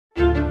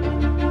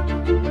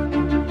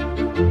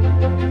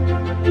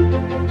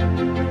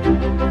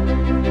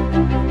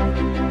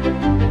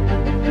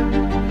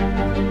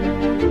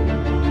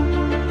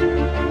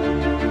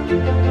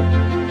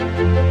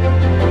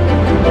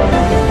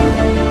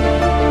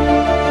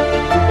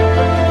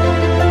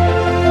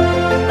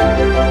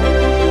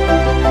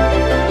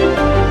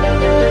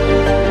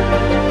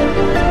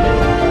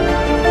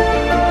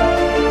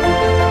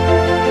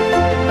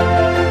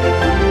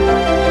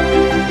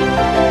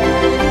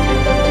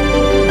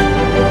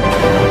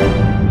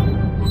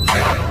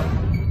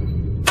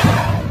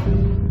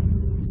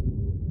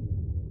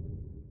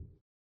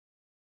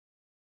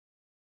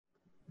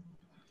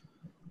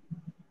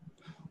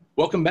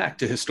Welcome back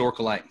to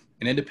Historical Light,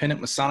 an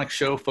independent Masonic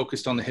show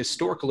focused on the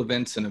historical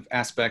events and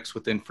aspects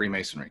within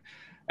Freemasonry.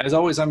 As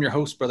always, I'm your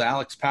host, Brother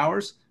Alex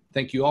Powers.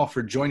 Thank you all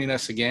for joining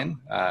us again.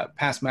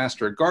 Past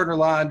Master at Gardner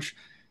Lodge,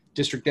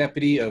 District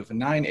Deputy of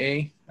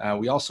 9A.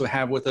 We also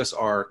have with us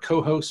our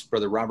co-host,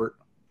 Brother Robert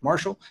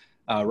Marshall.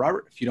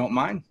 Robert, if you don't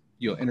mind,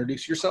 you'll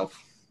introduce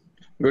yourself.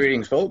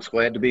 Greetings, folks.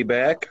 Glad to be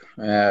back.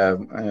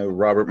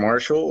 Robert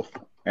Marshall.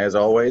 As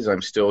always,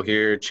 I'm still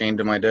here chained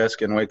to my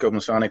desk in Waco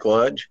Masonic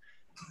Lodge,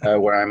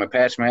 where I'm a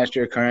past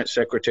master, current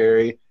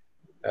secretary.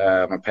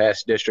 I'm a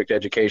past district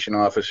education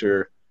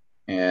officer,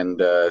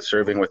 and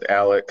serving with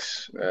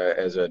Alex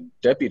as a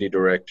deputy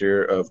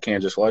director of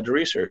Kansas Lodge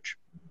Research.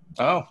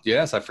 Oh,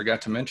 yes. I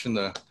forgot to mention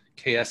the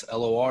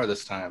KSLOR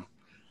this time.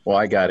 Well,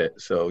 I got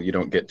it, so you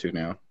don't get to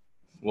now.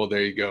 Well,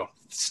 there you go.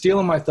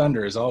 Stealing my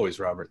thunder as always,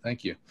 Robert.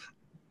 Thank you.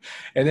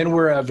 And then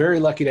we're very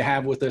lucky to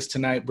have with us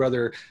tonight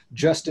Brother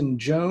Justin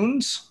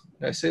Jones.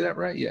 Did I say that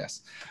right?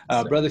 Yes.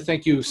 Brother,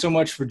 thank you so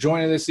much for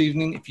joining this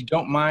evening. If you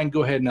don't mind,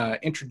 go ahead and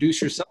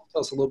introduce yourself.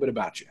 Tell us a little bit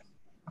about you.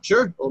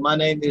 Sure. Well, my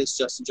name is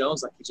Justin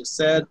Jones, like you just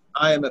said.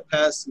 I am a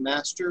past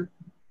master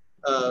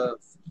of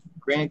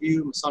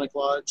Grandview Masonic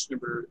Lodge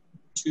number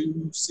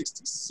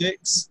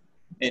 266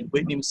 and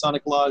Whitney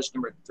Masonic Lodge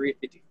number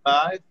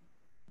 355.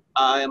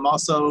 I am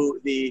also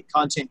the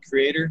content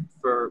creator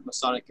for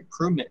Masonic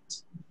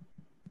Improvement,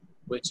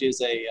 which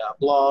is a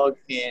blog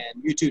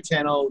and YouTube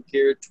channel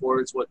geared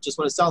towards what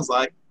it sounds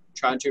like,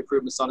 trying to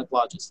improve Masonic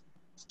lodges.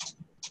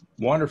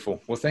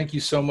 Wonderful. Well, thank you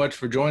so much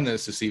for joining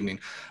us this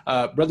evening.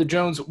 Brother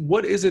Jones,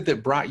 what is it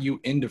that brought you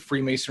into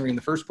Freemasonry in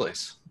the first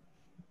place?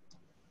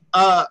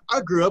 I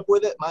grew up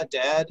with it. My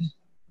dad,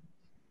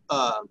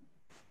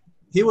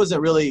 he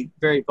wasn't really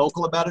very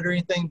vocal about it or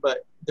anything, but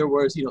there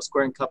was,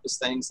 square and compass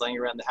things laying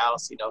around the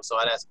house, so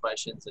I'd ask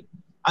questions, and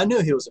I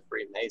knew he was a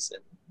Freemason.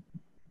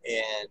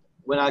 And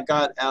when I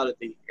got out of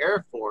the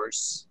Air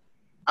Force,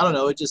 I don't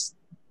know, it just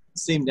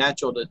seemed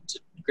natural to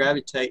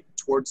gravitate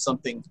towards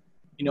something,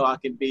 I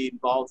can be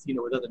involved,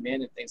 with other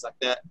men and things like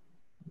that.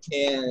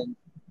 And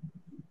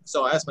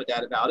so I asked my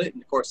dad about it,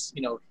 and of course,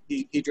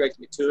 he directed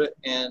me to it.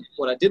 And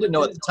what I didn't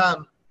know at the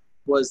time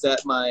was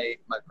that my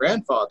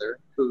grandfather,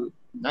 who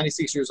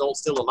 96 years old,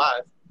 still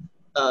alive,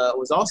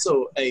 was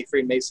also a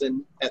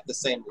Freemason at the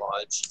same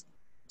lodge.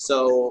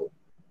 So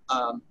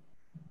I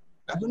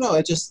don't know,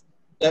 it just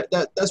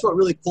that's what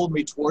really pulled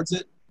me towards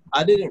it.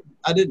 I didn't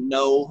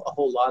know a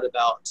whole lot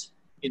about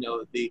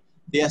the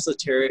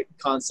esoteric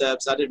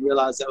concepts. I didn't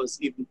realize that was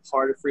even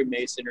part of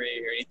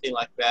Freemasonry or anything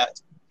like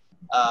that.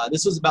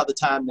 This was about the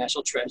time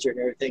National Treasure and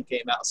everything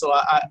came out. So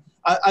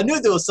I knew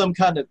there was some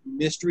kind of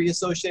mystery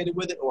associated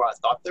with it, or I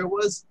thought there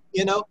was,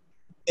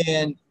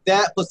 and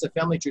that plus the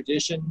family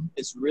tradition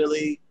is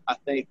really, I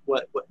think,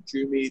 what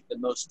drew me the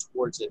most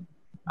towards it.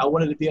 I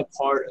wanted to be a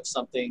part of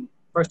something,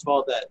 first of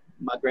all, that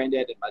my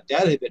granddad and my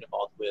dad had been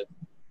involved with,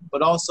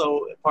 but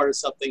also a part of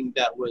something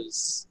that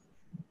was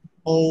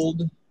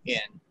old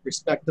and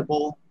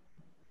respectable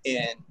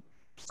and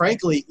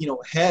frankly,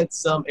 had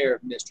some air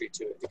of mystery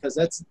to it, because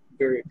that's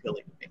very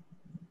appealing to me.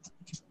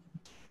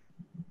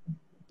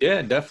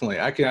 Yeah, definitely.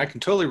 I can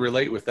totally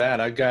relate with that.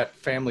 I've got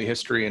family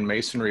history in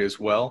Masonry as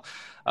well.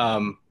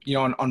 On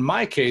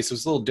my case, it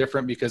was a little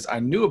different because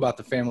I knew about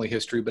the family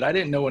history, but I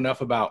didn't know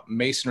enough about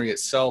Masonry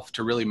itself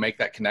to really make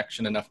that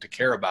connection enough to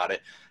care about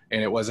it.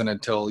 And it wasn't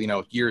until,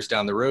 years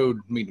down the road,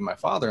 meeting my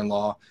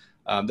father-in-law,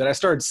 that I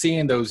started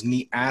seeing those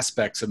neat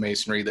aspects of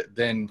Masonry that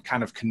then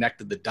kind of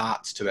connected the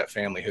dots to that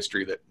family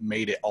history that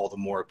made it all the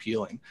more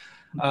appealing.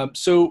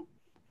 So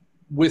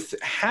with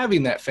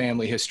having that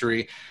family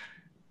history,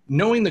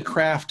 knowing the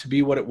craft to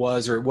be what it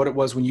was, or what it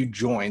was when you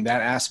joined,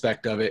 that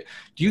aspect of it,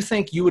 do you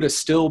think you would have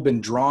still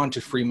been drawn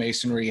to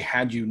Freemasonry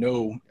had you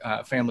know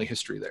family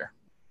history there?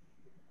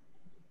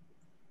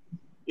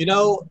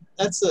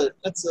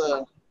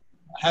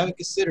 I haven't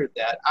considered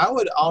that. I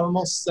would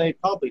almost say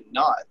probably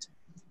not.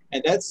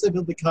 And that's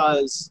simply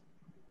because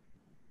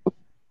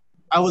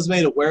I was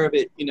made aware of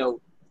it,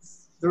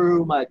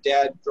 through my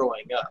dad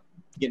growing up,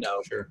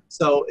 Sure.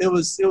 So it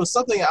was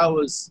something that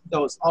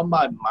was on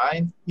my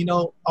mind,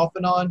 off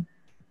and on.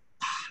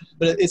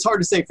 But it's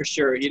hard to say for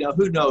sure.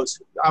 Who knows?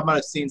 I might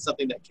have seen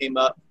something that came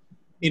up,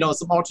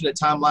 some alternate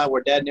timeline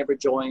where dad never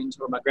joined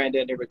or my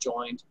granddad never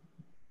joined.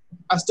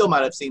 I still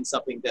might have seen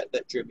something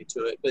that drew me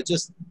to it. But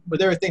just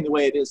with everything the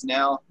way it is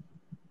now,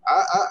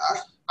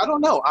 I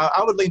don't know.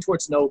 I would lean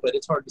towards no, but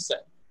it's hard to say.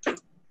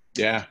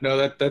 Yeah,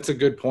 no, that's a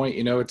good point.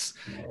 It's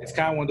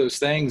kind of one of those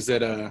things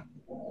that,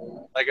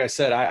 like I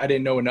said, I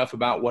didn't know enough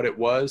about what it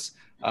was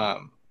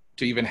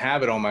to even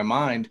have it on my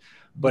mind.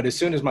 But as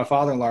soon as my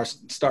father-in-law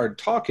started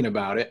talking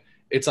about it,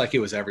 it's like it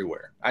was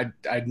everywhere.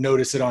 I'd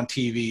notice it on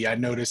TV. I'd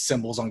notice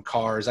symbols on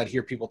cars. I'd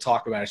hear people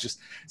talk about it.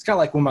 It's kind of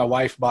like when my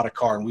wife bought a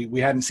car and we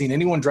hadn't seen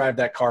anyone drive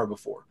that car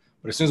before.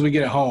 But as soon as we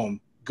get it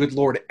home, good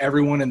Lord,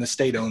 everyone in the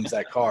state owns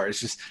that car.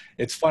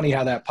 It's funny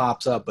how that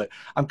pops up. But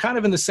I'm kind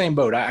of in the same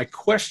boat. I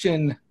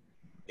question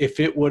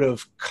if it would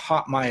have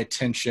caught my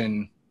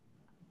attention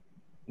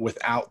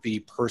without the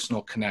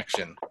personal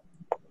connection.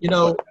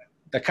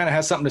 that kind of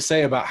has something to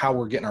say about how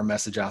we're getting our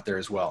message out there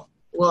as well.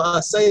 Well, I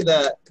say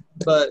that,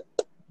 but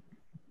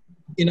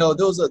there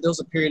was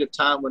a period of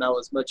time when I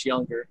was much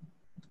younger.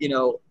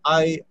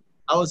 I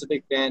was a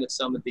big fan of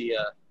some of the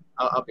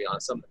I'll be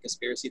honest, some of the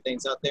conspiracy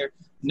things out there.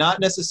 Not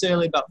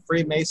necessarily about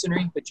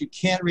Freemasonry, but you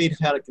can't read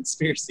about a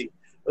conspiracy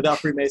without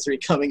Freemasonry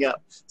coming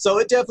up. So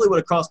it definitely would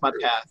have crossed my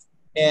path.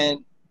 And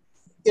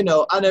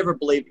I never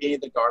believed any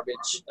of the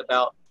garbage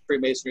about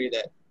Freemasonry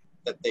that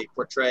they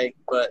portray,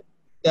 but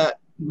that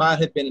might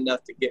have been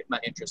enough to get my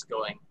interest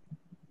going.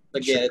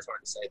 Again, sure. It's hard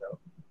to say though.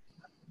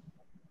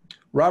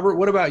 Robert,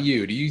 what about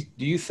you? Do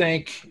you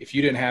think if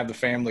you didn't have the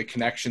family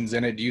connections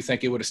in it, do you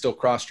think it would have still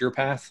crossed your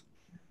path?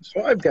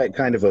 So I've got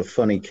kind of a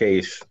funny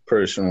case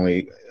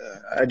personally.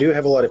 I do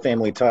have a lot of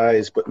family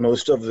ties, but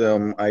most of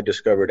them I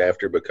discovered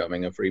after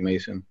becoming a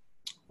Freemason.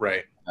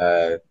 Right.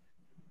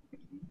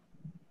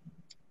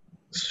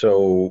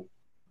 So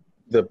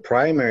the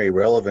primary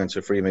relevance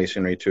of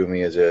Freemasonry to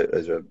me as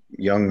a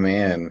young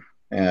man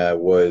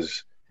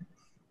was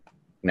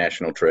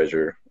National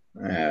Treasure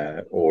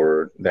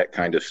or that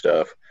kind of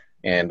stuff.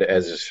 And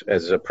as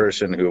a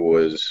person who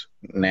was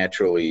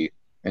naturally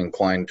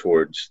inclined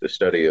towards the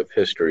study of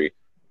history,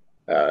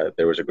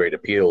 there was a great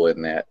appeal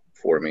in that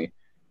for me.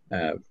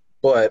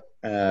 But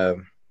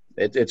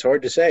it's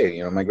hard to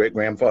say. My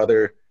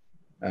great-grandfather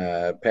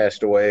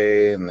passed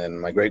away, and then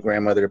my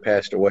great-grandmother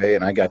passed away,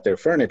 and I got their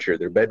furniture,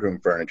 their bedroom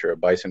furniture, a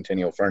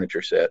bicentennial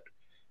furniture set.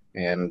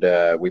 And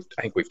I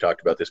think we've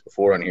talked about this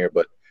before on here,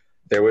 but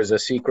there was a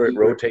secret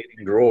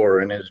rotating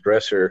drawer in his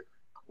dresser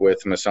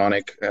with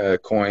Masonic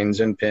coins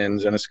and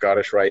pins and a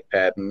Scottish Rite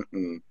patent.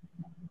 And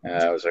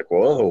I was like,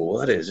 whoa,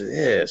 what is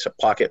this? A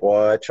pocket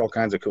watch, all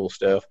kinds of cool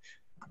stuff.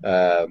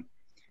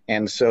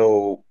 And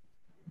so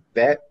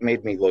that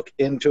made me look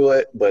into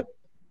it. But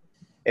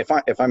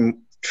if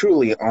I'm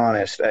truly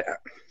honest,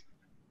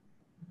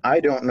 I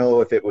don't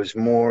know if it was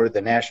more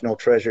the National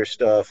Treasure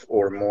stuff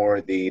or more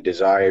the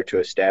desire to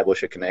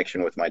establish a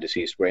connection with my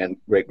deceased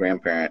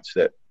great-grandparents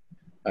that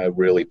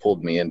really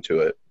pulled me into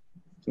it.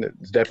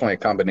 It's definitely a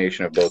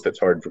combination of both. It's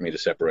hard for me to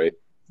separate.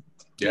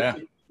 Yeah.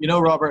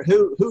 Robert,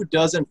 who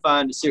doesn't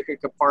find a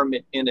secret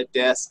compartment in a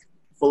desk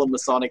full of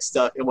Masonic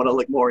stuff and want to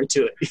look more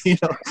into it?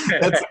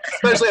 That's,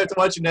 especially after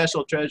watching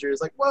National Treasure.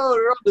 It's like, whoa,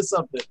 we're onto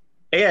something.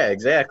 Yeah,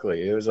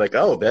 exactly. It was like,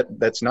 oh,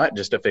 that's not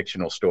just a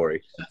fictional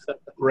story.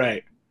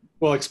 Right.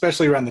 Well,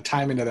 especially around the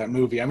timing of that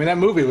movie. I mean, that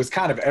movie was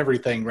kind of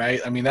everything,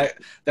 right? I mean,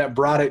 that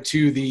brought it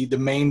to the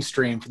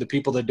mainstream for the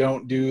people that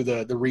don't do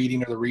the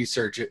reading or the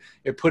research.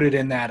 It put it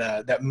in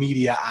that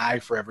media eye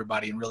for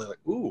everybody and really like,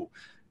 ooh.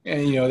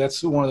 And,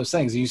 that's one of those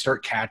things. And you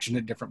start catching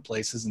it different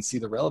places and see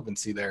the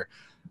relevancy there.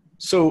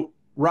 So,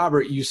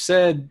 Robert, you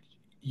said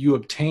you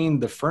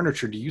obtained the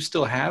furniture. Do you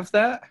still have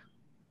that?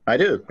 I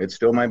do. It's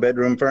still my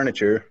bedroom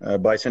furniture.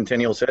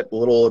 Bicentennial set,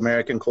 little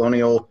American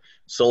colonial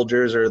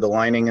soldiers are the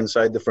lining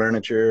inside the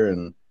furniture.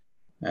 And,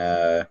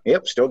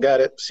 yep, still got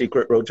it.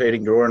 Secret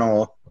rotating drawer and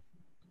all.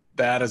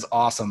 That is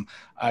awesome.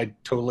 I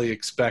totally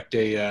expect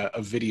a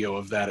video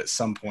of that at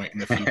some point in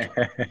the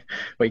future.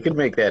 We could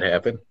make that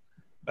happen.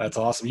 That's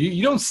awesome.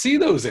 You don't see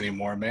those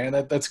anymore, man.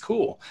 That's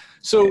cool.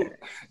 So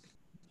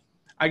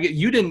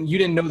you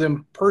didn't know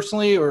them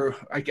personally, or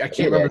I can't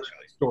remember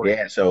the story.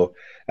 Yeah. So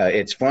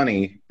it's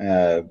funny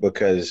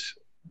because,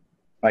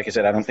 like I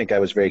said, I don't think I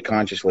was very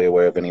consciously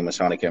aware of any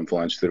Masonic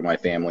influence through my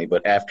family.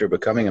 But after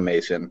becoming a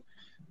Mason,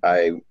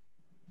 I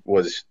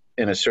was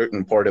in a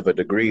certain part of a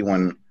degree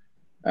when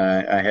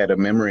I had a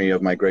memory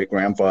of my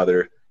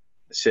great-grandfather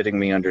sitting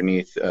me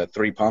underneath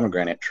 3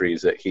 pomegranate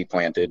trees that he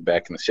planted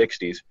back in the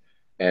 60s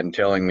and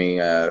telling me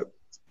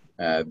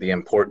the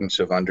importance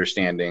of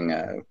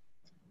understanding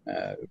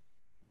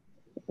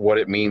what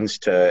it means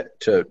to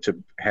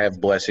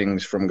have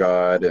blessings from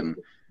God and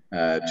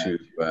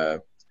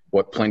to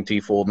what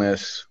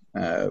plentifulness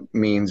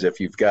means if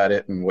you've got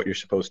it and what you're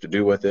supposed to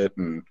do with it,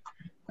 and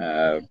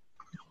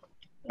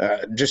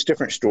just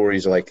different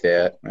stories like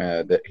that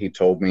that he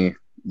told me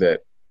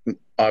that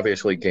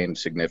obviously gained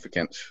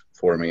significance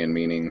for me and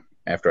meaning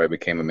after I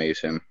became a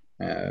Mason.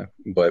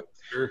 But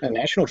sure.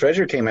 National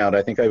Treasure came out,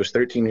 I think I was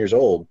 13 years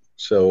old.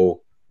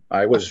 So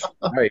I was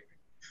ripe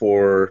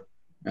for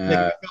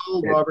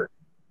Robert.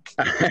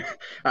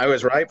 I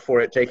was ripe for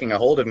it taking a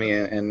hold of me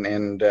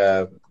and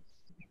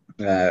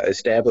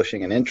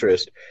establishing an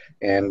interest.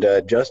 And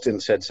Justin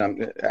said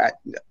something.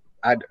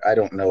 I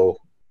don't know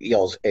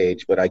y'all's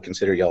age, but I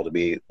consider y'all to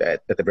be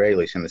at the very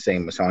least in the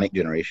same Masonic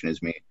generation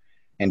as me.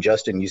 And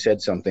Justin, you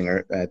said something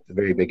at the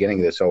very beginning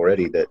of this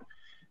already that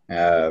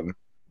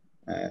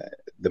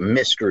the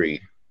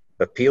mystery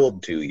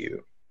appealed to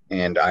you.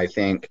 And I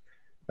think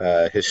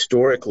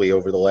historically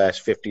over the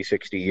last 50,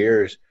 60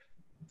 years,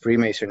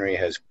 Freemasonry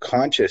has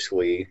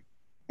consciously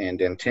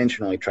and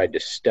intentionally tried to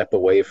step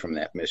away from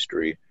that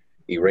mystery,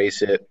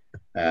 erase it.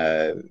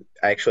 I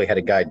actually had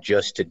a guy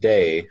just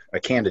today, a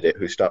candidate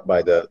who stopped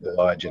by the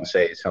lodge and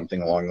say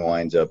something along the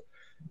lines of,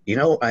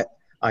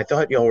 I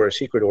thought y'all were a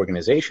secret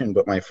organization,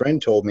 but my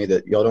friend told me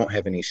that y'all don't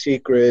have any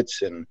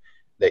secrets and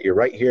that you're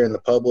right here in the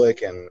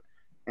public. And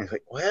it's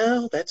like,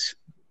 well, that's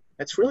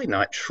that's really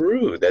not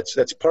true.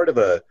 That's part of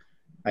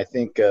I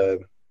think,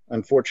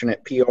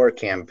 unfortunate PR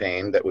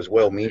campaign that was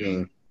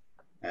well-meaning,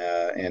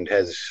 and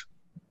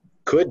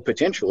could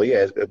potentially,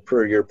 as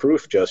per your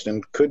proof,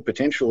 Justin, could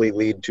potentially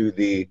lead to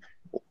the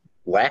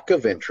lack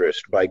of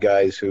interest by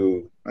guys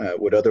who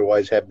would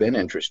otherwise have been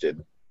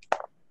interested.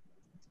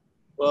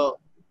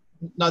 Well,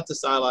 not to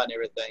sideline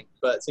everything,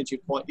 but since you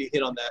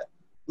hit on that,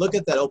 look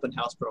at that open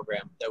house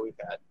program that we've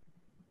had.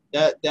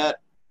 That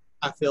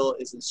I feel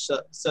is in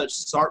such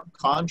stark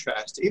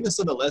contrast to even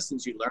some of the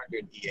lessons you learned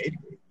during the EA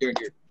degree, during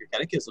your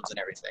catechisms and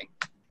everything.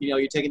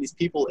 You're taking these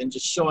people and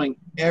just showing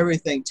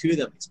everything to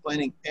them,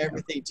 explaining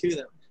everything to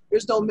them.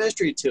 There's no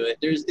mystery to it.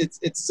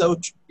 It's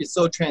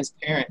so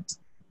transparent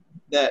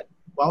that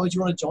why would you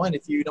want to join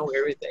if you know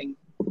everything?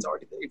 It's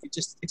already there. If you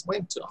just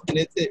explain it to them.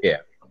 And yeah.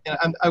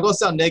 And I'm going to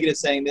sound negative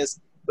saying this,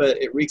 but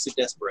it reeks of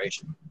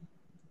desperation.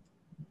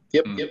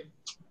 Yep.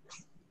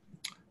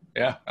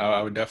 Yeah,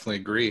 I would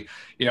definitely agree.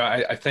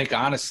 I think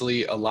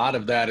honestly, a lot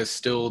of that is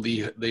still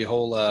the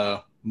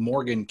whole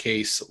Morgan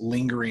case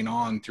lingering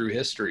on through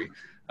history.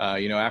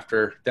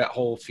 After that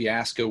whole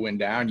fiasco went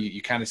down,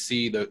 you kind of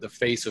see the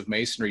face of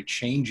Masonry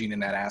changing in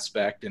that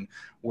aspect, and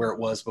where it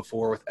was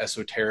before with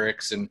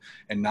esoterics and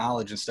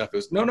knowledge and stuff. It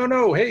was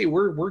no, hey,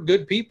 we're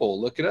good people.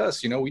 Look at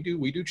us. We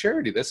do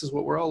charity. This is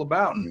what we're all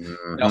about. And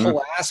the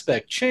whole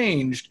aspect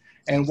changed.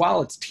 And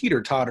while it's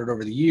teeter-tottered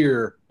over the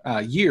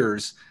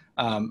years,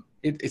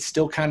 it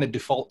still kind of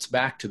defaults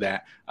back to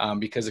that,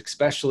 because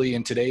especially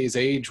in today's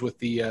age with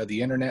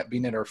the internet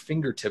being at our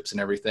fingertips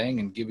and everything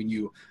and giving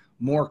you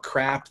more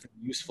crap than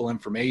useful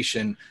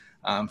information,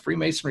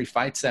 Freemasonry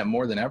fights that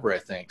more than ever, I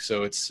think.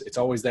 So it's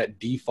always that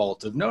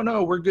default of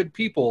no, we're good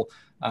people,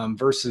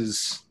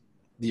 versus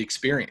the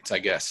experience, I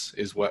guess,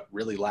 is what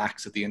really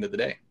lacks at the end of the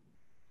day.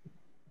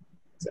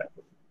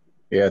 Exactly.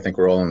 Yeah, I think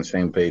we're all on the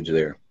same page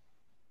there.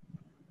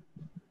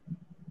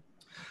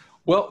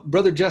 Well,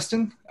 Brother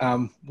Justin,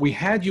 we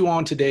had you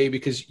on today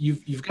because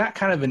you've got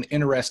kind of an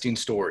interesting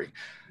story.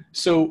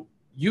 So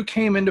you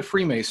came into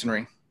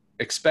Freemasonry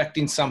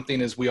expecting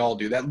something, as we all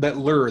do, that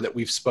lure that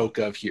we've spoke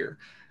of here.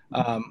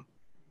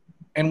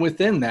 And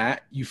within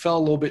that, you fell a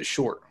little bit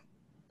short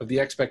of the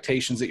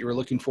expectations that you were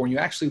looking for, and you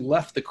actually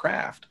left the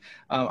craft.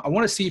 I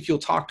want to see if you'll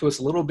talk to us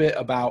a little bit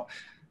about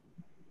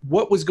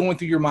what was going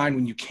through your mind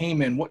when you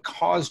came in, what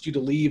caused you to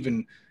leave,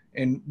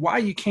 and why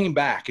you came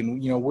back,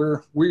 and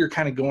where you're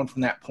kind of going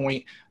from that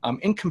point.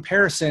 In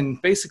comparison,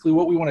 basically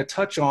what we want to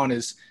touch on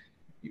is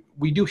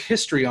we do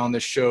history on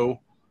this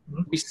show.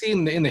 We see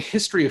in the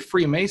history of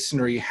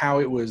Freemasonry how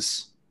it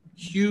was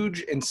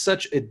huge and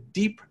such a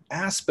deep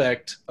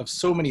aspect of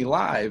so many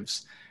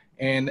lives,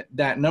 and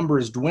that number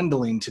is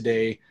dwindling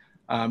today,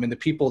 and the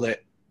people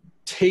that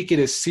take it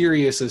as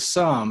serious as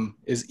some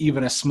is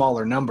even a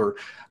smaller number.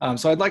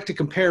 So I'd like to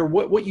compare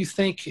what you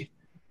think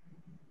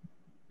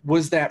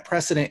was that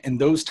precedent in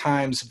those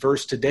times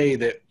versus today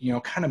that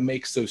kind of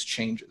makes those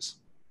changes.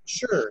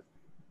 Sure.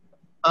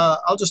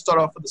 I'll just start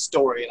off with the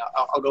story, and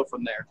I'll go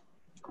from there.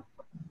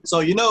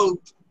 So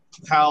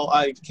how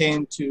I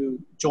came to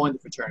join the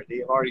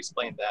fraternity. I've already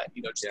explained that.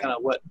 Just kind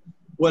of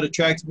what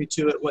attracted me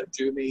to it, what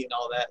drew me, and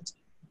all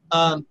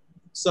that.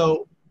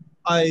 So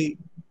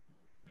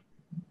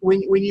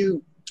when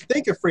you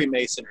think of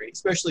Freemasonry,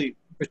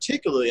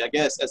 particularly I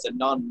guess as a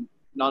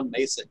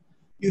non-Mason,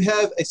 you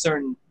have a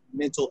certain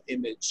mental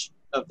image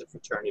of the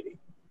fraternity,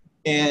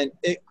 and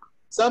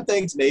some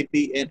things may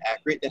be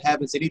inaccurate. That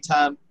happens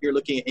anytime you're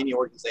looking at any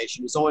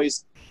organization.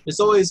 There's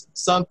always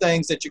some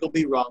things that you're going to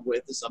be wrong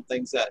with, and some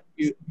things that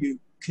you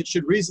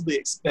should reasonably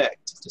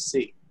expect to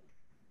see.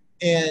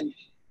 And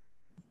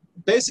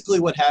basically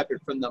what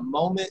happened from the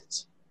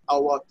moment I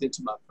walked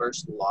into my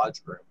first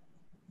lodge room,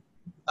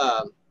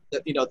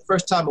 the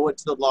first time I went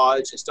to the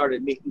lodge and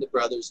started meeting the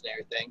brothers and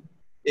everything,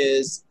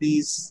 is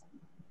these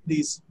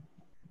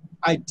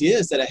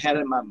ideas that I had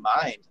in my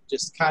mind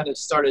just kind of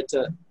started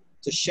to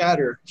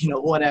shatter,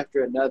 one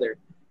after another.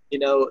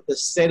 The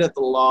state of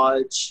the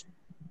lodge,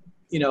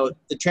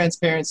 the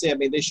transparency. I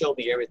mean, they showed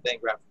me everything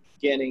right from the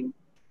beginning.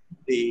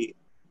 The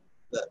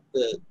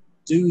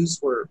dues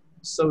were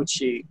so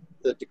cheap.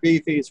 The degree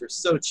fees were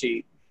so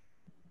cheap.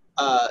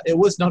 It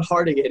was not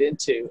hard to get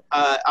into.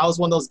 I was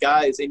one of those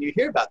guys, and you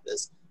hear about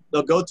this.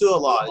 They'll go to a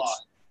lodge,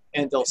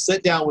 and they'll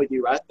sit down with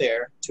you right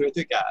there, 2 or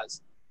 3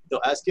 guys.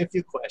 They'll ask you a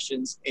few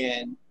questions,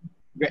 and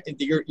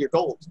you're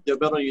gold. They'll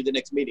build on you the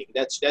next meeting.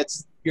 That's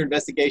your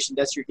investigation.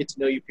 That's your get to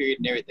know you period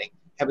and everything.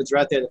 Happens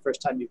right there the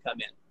first time you come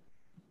in.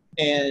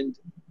 And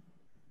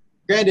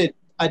granted,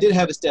 I did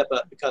have a step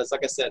up because,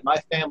 like I said, my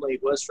family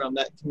was from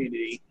that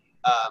community.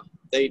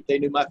 They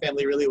knew my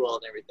family really well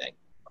and everything.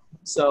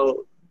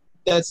 So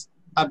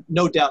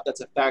no doubt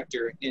that's a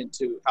factor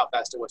into how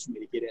fast it was for me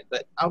to get in.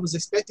 But I was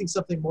expecting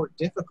something more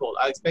difficult.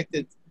 I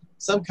expected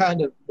some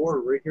kind of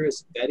more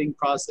rigorous vetting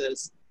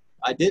process.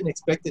 I didn't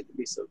expect it to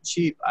be so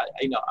cheap.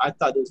 I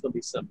thought there was going to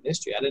be some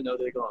mystery. I didn't know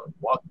they were going to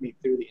walk me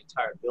through the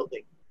entire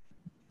building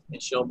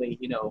and show me,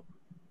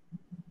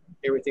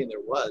 everything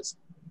there was.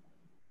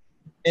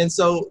 And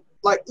so,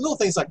 like little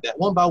things like that,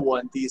 one by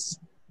one, these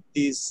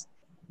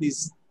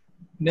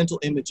mental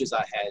images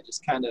I had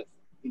just kind of,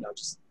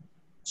 just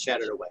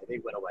shattered away. They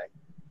went away.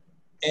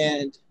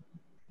 And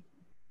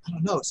I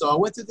don't know. So I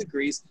went through the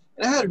degrees,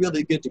 and I had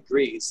really good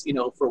degrees,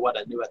 for what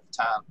I knew at the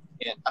time.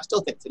 And I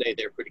still think today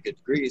they're pretty good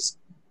degrees.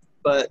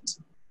 But,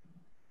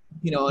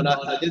 and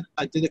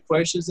I did the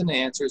questions and the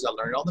answers. I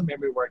learned all the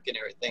memory work and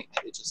everything.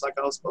 It's just like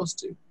I was supposed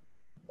to.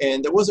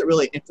 And there wasn't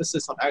really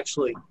emphasis on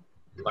actually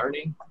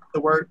learning the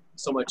word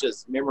so much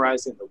as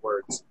memorizing the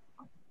words.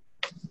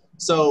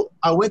 So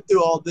I went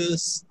through all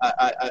this.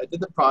 I did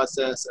the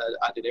process.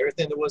 I did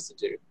everything there was to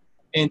do.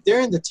 And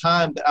during the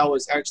time that I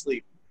was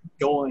actually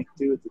going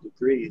through the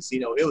degrees,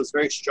 it was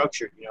very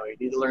structured. You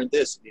need to learn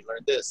this, you need to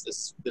learn this.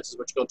 This is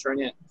what you're going to turn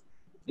in.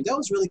 And that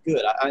was really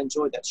good. I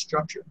enjoyed that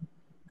structure.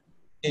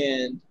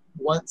 And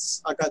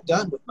once I got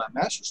done with my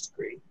master's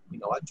degree,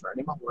 I turned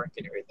in my work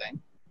and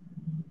everything.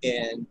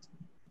 And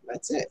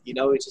that's it.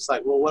 It's just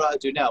like, well, what do I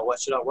do now? What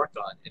should I work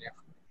on? And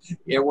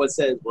everyone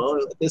says, well,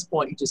 at this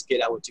point, you just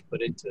get out what you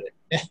put into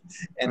it.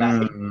 And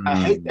I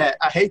hate that.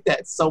 I hate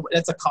that so much.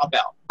 That's a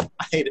cop-out.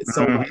 I hate it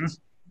so much.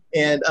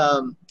 And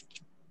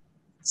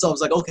so I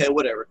was like, okay,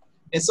 whatever.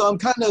 And so I'm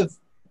kind of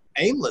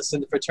aimless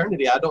in the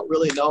fraternity. I don't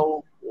really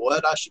know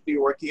what I should be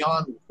working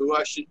on, who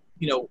I should,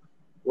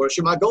 what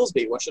should my goals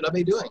be? What should I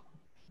be doing?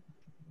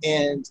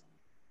 And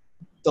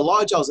the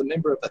lodge I was a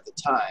member of at the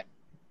time,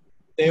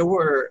 they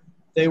were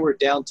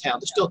downtown.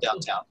 They're still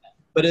downtown.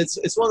 But it's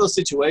one of those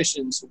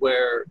situations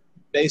where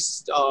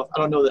based off, I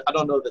don't know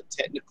the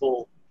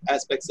technical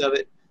aspects of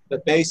it,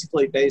 but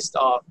basically based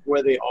off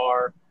where they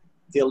are,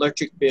 the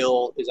electric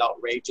bill is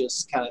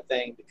outrageous kind of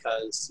thing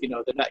because,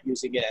 they're not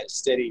using it at a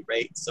steady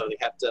rate, so they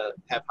have to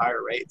have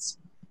higher rates.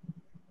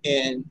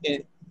 And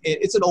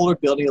it's an older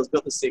building. It was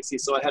built in the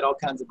 60s, so it had all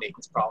kinds of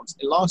maintenance problems.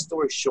 And long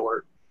story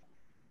short,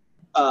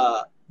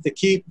 to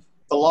keep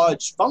the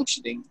lodge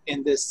functioning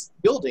in this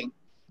building,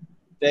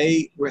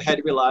 they had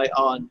to rely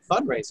on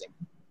fundraising.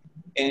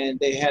 And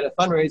they had a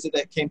fundraiser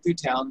that came through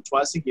town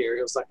twice a year.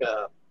 It was like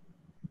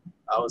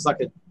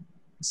a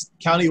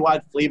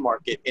countywide flea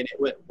market, and it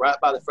went right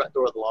by the front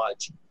door of the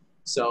lodge.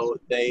 So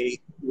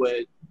they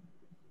would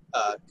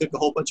cook a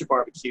whole bunch of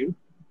barbecue,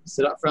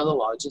 sit out front of the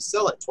lodge, and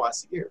sell it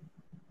twice a year.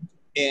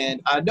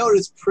 And I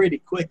noticed pretty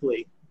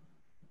quickly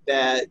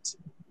that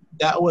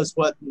was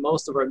what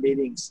most of our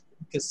meetings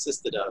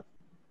consisted of.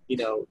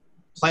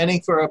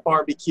 Planning for a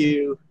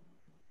barbecue,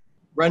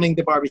 running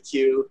the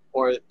barbecue,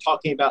 or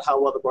talking about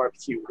how well the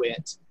barbecue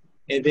went.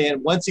 And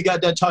then once you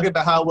got done talking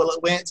about how well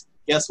it went,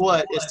 guess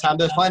what? It's time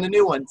to find a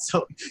new one.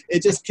 So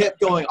it just kept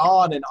going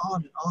on and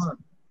on and on.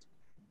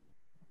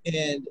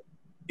 And,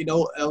 it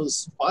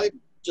was probably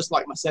just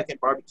like my second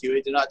barbecue.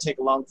 It did not take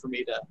long for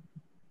me to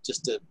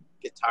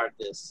get tired of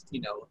this,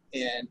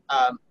 And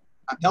I'm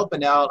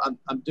helping out.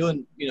 I'm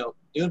doing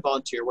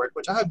volunteer work,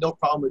 which I have no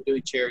problem with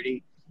doing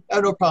charity. I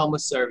have no problem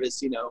with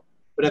service,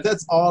 But if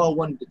that's all I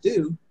wanted to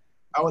do,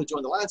 I want to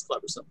join the Lions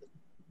Club or something.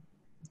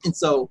 And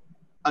so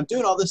I'm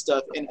doing all this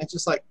stuff, and it's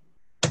just like,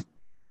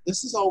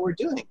 this is all we're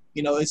doing.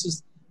 It's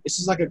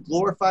just like a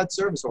glorified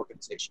service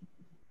organization.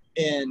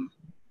 And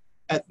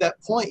at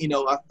that point,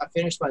 I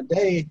finished my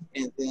day,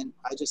 and then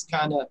I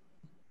kind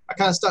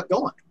of stopped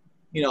going.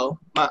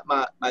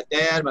 My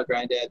dad, my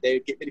granddad, they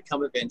would get me to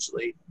come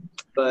eventually,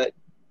 but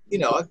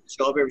I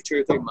show up every 2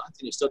 or 3 months,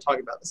 and you're still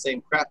talking about the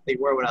same crap they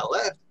were when I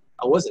left.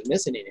 I wasn't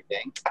missing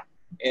anything,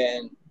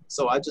 and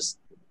so I just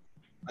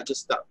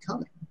stopped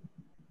coming.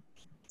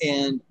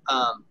 And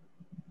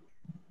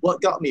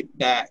what got me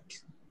back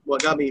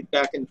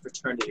in the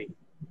fraternity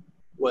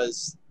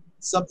was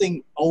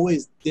something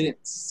always didn't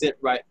sit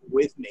right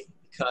with me,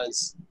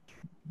 because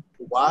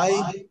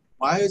why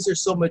is there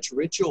so much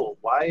ritual?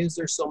 Why is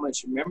there so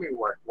much memory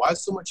work? Why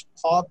so much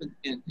pomp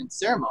and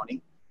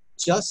ceremony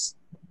just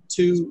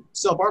to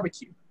sell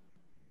barbecue?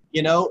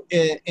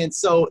 And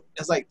so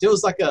it's like there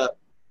was like a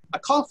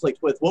conflict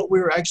with what we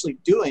were actually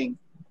doing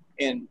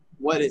and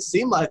what it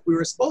seemed like we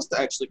were supposed to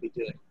actually be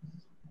doing.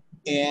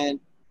 And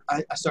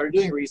I started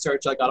doing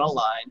research. I got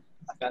online.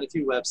 I found a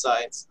few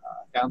websites.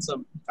 Found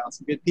some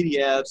good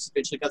PDFs.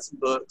 Eventually got some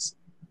books,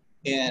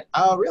 and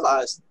I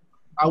realized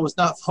I was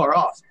not far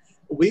off.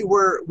 We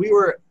were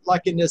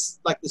like in this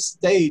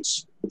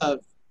state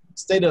of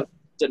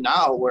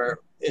denial where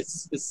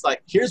it's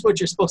like, here's what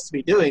you're supposed to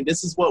be doing.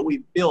 This is what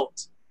we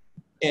built,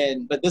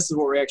 but this is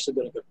what we're actually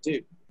going to go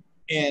do.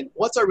 And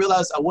once I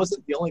realized I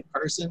wasn't the only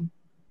person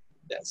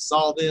that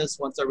saw this,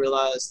 once I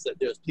realized that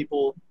there's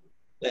people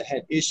that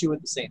had issue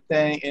with the same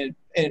thing,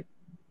 and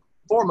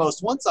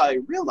foremost, once I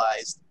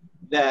realized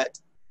that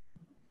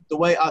the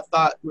way I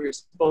thought we were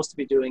supposed to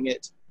be doing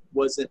it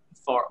wasn't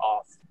far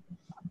off,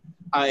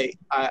 I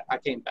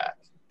came back.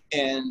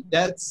 And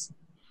that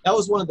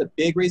was one of the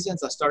big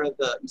reasons I started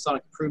the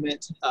Masonic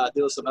Improvement.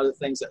 There were some other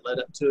things that led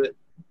up to it,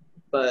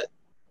 but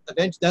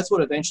that's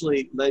what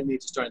eventually led me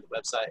to starting the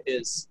website.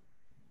 Is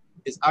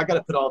I got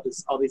to put all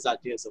these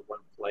ideas in one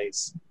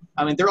place.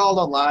 I mean, they're all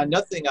online.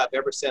 Nothing I've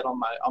ever said on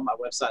my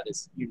website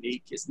is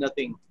unique. It's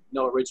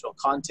no original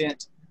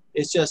content.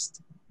 It's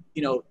just,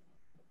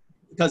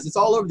 because it's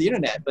all over the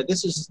internet. But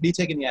this is just me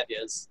taking the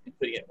ideas and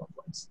putting it in one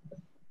place.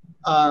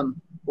 what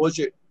was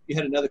you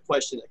had another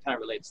question that kind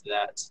of relates to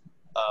that.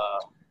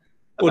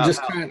 Well,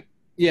 just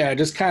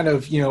kind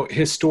of,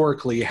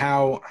 historically,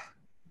 how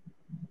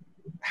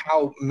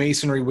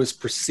masonry was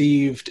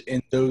perceived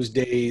in those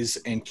days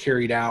and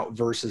carried out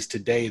versus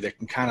today that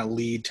can kind of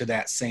lead to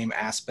that same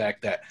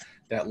aspect,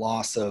 that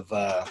loss of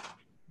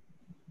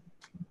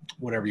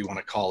whatever you want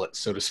to call it,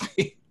 so to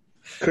speak.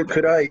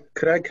 Could I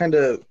kind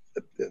of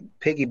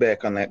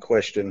piggyback on that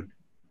question?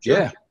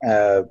 Yeah.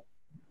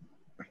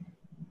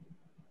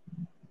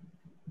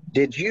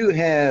 Did you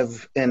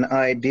have an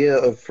idea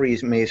of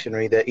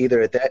Freemasonry that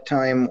either at that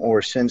time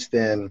or since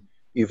then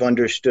you've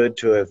understood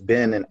to have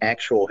been an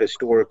actual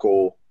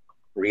historical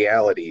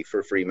reality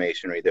for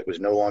Freemasonry that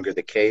was no longer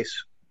the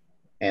case?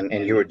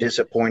 And you were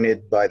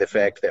disappointed by the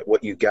fact that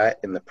what you got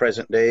in the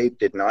present day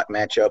did not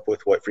match up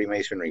with what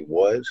Freemasonry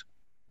was?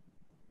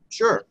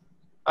 Sure.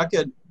 I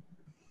could,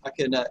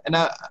 and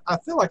I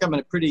feel like I'm in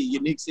a pretty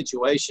unique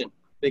situation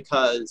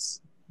because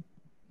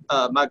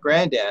my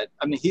granddad,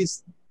 I mean,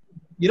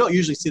 you don't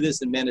usually see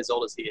this in men as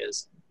old as he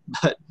is,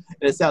 but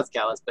and it sounds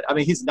callous, but I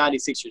mean, he's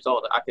 96 years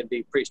old. I can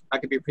be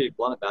pretty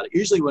blunt about it.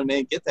 Usually when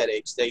men get that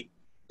age,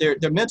 their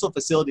mental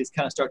facilities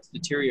kind of start to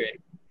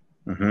deteriorate.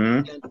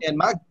 Mm-hmm. And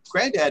my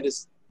granddad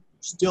is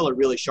still a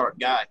really sharp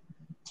guy,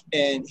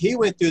 and he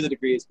went through the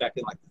degrees back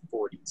in like the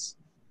 40s.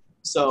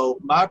 So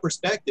my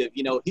perspective,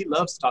 he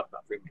loves to talk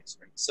about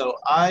Freemasonry. So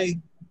I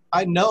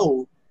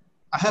know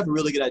I have a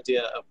really good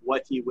idea of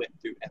what he went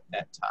through at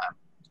that time.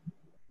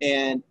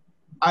 And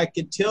I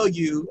could tell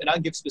you, and I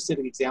can give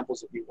specific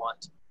examples if you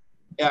want.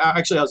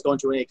 Actually, I was going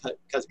to Renee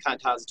because it kind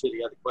of ties into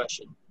the other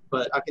question.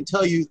 But I can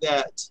tell you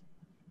that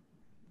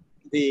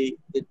the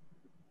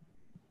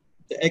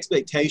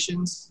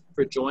expectations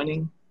for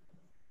joining,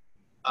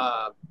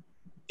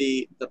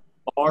 the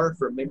bar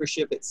for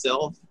membership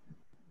itself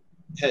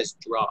has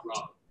dropped,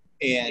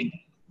 and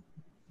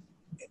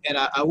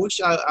I wish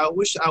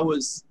I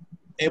was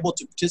able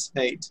to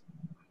participate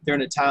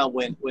during a time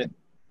when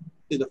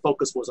the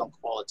focus was on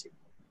quality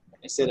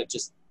instead of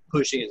just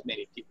pushing as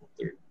many people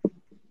through.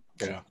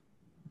 Yeah.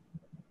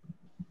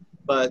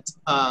 But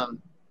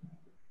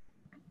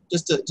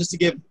just to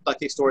give like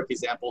historic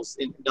examples,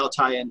 and they'll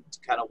tie into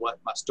kind of what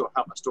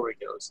how my story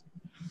goes,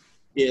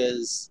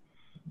 is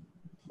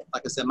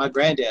like I said, my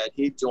granddad,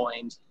 he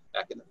joined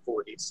back in the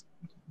 40s,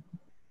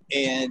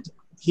 and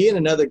he and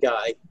another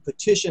guy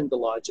petitioned the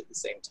lodge at the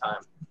same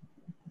time.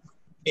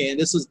 And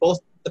this was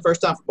the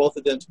first time for both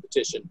of them to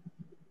petition,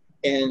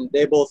 and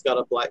they both got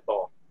a black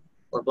ball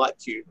or black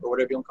cube or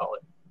whatever you want to call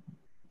it.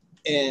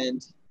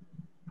 And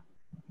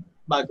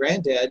my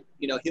granddad,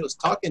 he was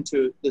talking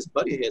to this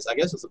buddy of his, I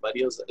guess it was a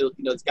buddy,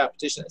 this guy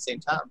petitioned at the same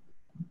time.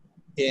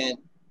 And,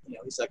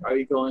 he's like, are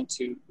you going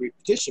to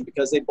repetition?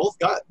 Because they both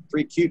got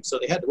 3 cubes, so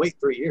they had to wait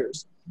 3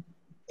 years.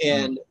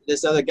 And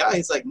this other guy,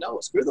 he's like, no,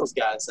 screw those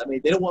guys. I mean,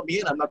 they don't want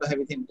me in. I'm not going to have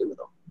anything to do with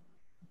them.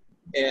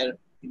 And,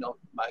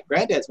 my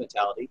granddad's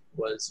mentality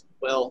was,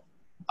 well,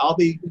 I'll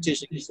be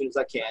petitioning as soon as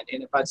I can.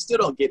 And if I still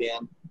don't get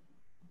in,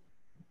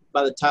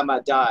 by the time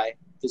I die,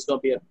 there's going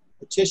to be a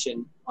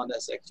petition on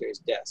that secretary's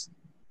desk.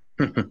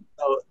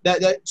 So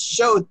that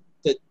showed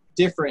the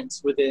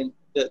difference within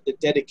the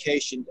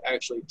dedication to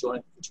actually join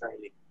the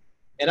fraternity.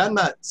 And I'm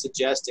not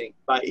suggesting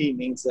by any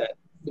means that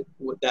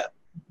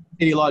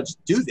any lodge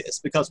do this,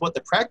 because what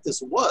the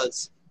practice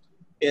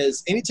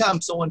is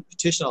anytime someone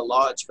petitioned a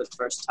lodge for the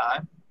first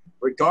time,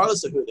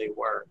 regardless of who they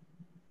were,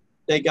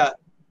 they got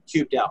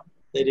cubed out.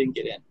 They didn't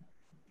get in.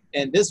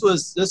 And this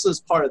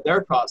was part of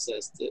their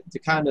process to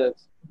kind of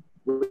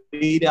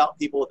weed out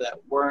people that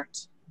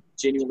weren't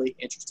genuinely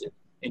interested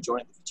in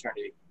joining the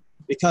fraternity.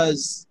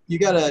 Because you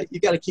gotta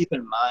keep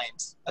in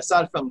mind,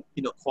 aside from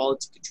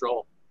quality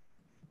control,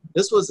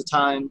 this was a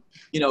time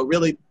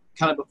really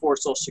kind of before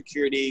Social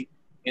Security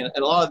and a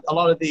lot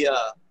of the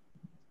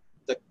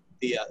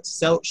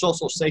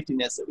social safety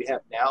nets that we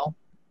have now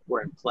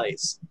were in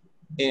place,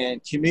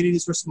 and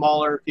communities were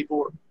smaller. People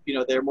were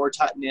they're more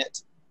tight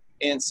knit,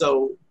 and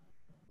so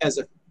as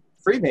a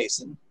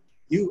Freemason,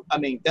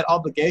 that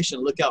obligation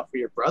to look out for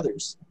your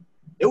brothers,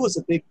 it was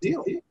a big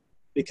deal,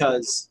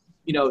 because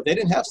they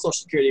didn't have Social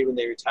Security when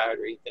they retired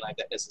or anything like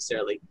that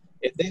necessarily.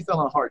 If they fell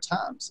on hard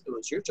times, it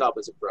was your job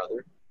as a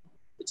brother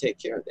to take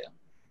care of them.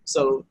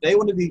 So they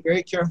want to be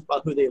very careful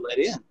about who they let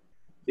in,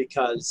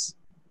 because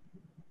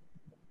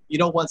you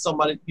don't want to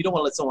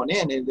let someone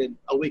in and then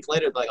a week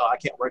later, like, oh, I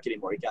can't work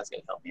anymore. You guys got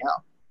to help me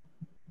out.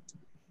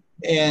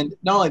 And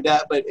not only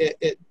that, but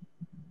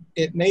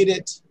it made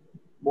it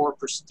more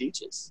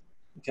prestigious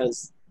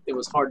because it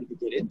was harder to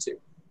get into.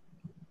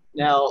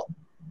 Now,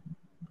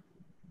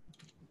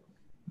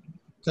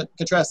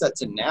 contrast that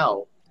to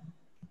now,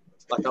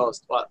 like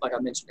I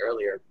mentioned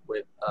earlier,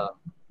 with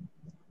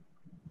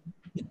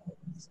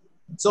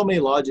so many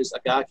lodges, a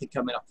guy can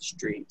come in off the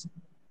street,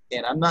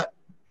 and I'm not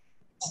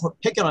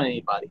picking on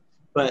anybody,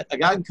 but a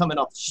guy can come in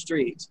off the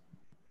street,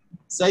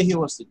 say he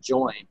wants to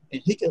join,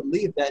 and he could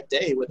leave that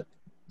day with a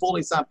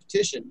fully signed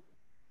petition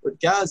with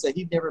guys that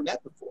he'd never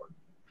met before.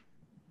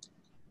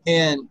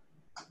 And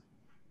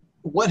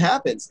what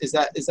happens is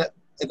that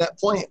at that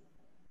point,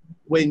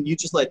 when you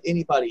just let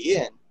anybody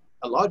in,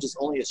 a lodge is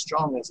only as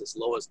strong as its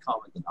lowest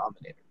common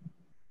denominator.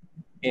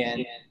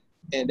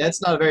 And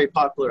that's not a very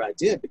popular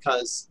idea,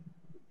 because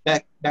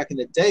back in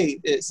the day,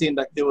 it seemed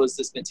like there was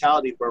this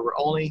mentality where we're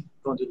only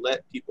going to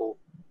let people.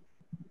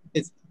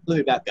 Let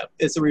me back up.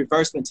 It's a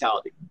reverse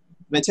mentality.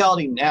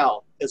 Mentality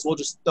now is we'll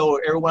just throw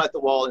everyone at the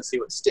wall and see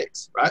what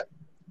sticks, right?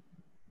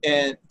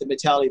 And the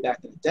mentality back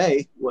in the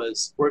day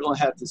was we're going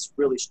to have this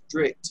really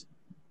strict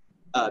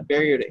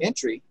barrier to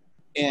entry.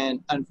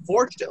 And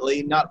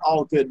unfortunately, not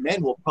all good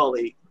men will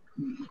probably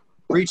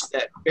reach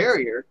that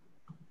barrier,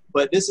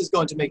 but this is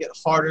going to make it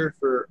harder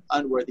for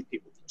unworthy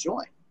people to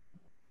join.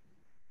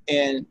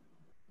 And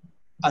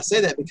I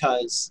say that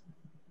because,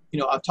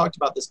 I've talked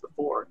about this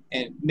before,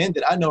 and men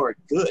that I know are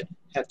good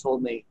have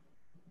told me,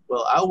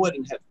 well, I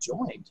wouldn't have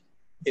joined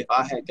if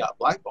I had got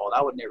blackballed.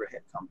 I would never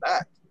have come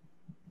back.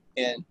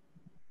 And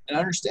I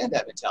understand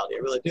that mentality. I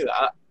really do.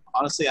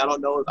 Honestly, I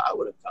don't know if I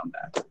would have come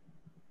back.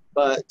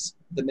 But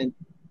you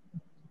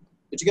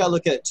got to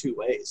look at it two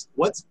ways.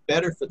 What's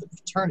better for the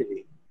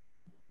fraternity?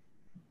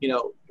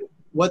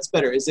 What's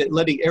better? Is it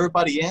letting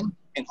everybody in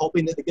and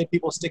hoping that the good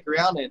people stick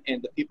around,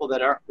 and the people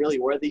that aren't really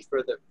worthy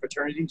for the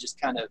fraternity just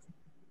kind of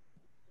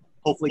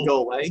hopefully go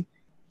away?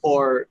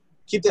 Or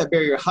keep that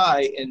barrier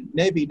high, and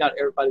maybe not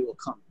everybody will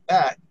come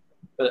back,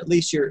 but at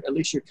least you're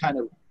kind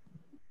of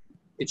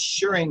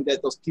ensuring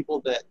that those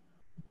people that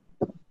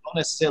don't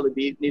necessarily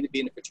need to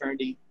be in a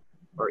fraternity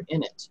are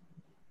in it.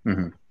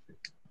 Mm-hmm.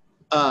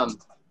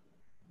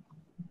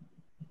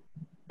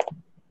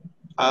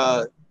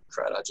 Crud,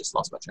 I just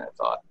lost my train of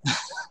thought.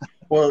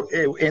 Well,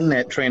 in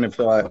that train of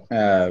thought,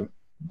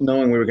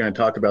 knowing we were going to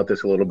talk about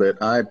this a little bit,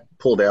 I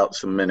pulled out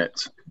some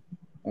minutes.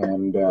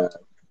 And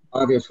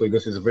obviously,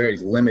 this is a very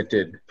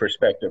limited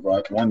perspective,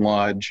 right? One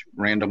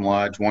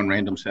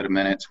random set of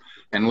minutes,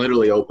 and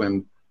literally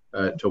open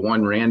to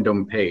one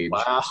random page.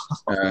 Wow.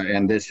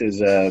 And this is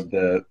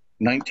the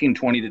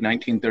 1920 to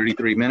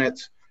 1933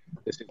 minutes.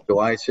 This is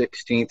July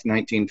 16th,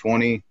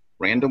 1920,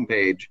 random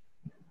page.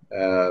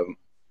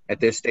 At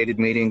this stated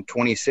meeting,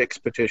 26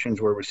 petitions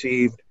were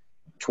received,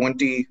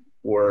 20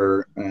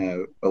 were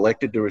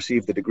elected to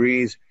receive the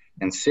degrees,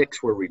 and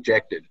 6 were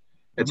rejected.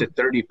 That's a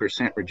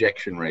 30%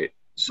 rejection rate.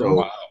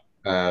 So,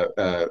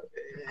 wow.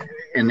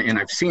 And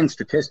I've seen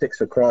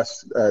statistics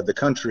across the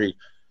country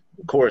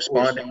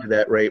corresponding to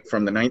that rate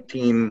from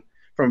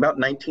about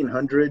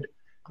 1900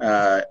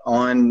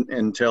 on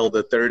until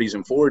the 30s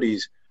and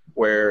 40s,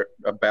 where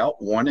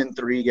about 1 in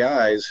 3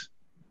 guys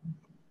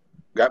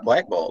got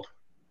blackballed.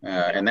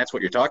 And that's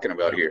what you're talking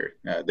about here.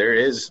 There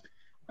is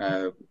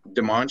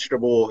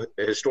demonstrable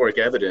historic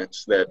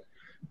evidence that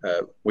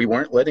we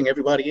weren't letting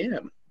everybody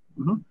in.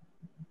 Mm-hmm.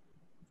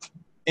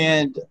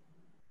 And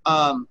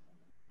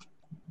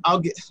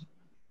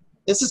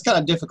this is kind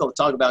of difficult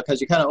to talk about because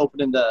you're kind of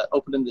opening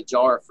the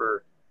jar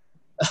for.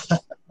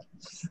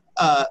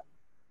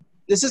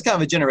 This is kind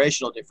of a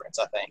generational difference,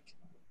 I think.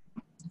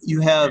 You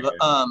have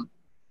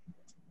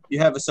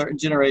a certain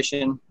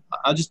generation.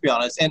 I'll just be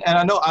honest, and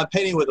I know I'm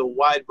painting with a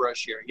wide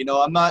brush here.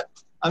 I'm not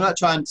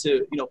trying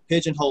to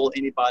pigeonhole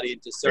anybody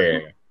into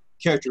certain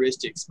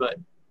characteristics, but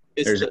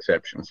there's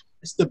exceptions.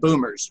 It's the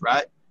boomers,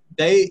 right?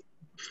 They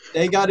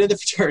got into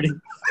fraternity.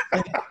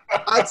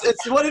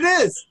 It's what it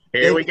is.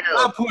 Here we go. I'm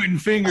not pointing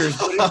fingers,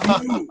 but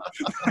it's you.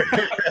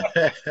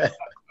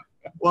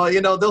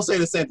 Well, they'll say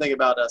the same thing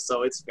about us,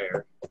 so it's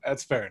fair.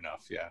 That's fair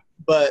enough, yeah.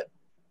 But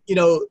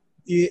you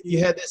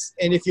had this,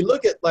 and if you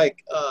look at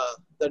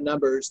the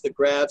numbers, the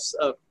graphs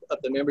of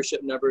the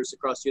membership numbers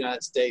across the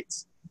United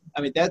States,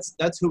 I mean that's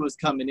who was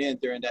coming in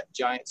during that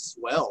giant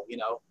swell.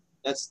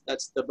 That's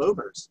the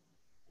boomers,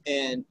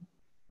 and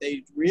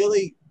they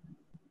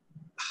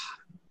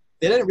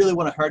didn't really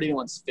want to hurt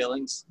anyone's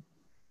feelings,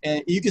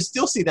 and you can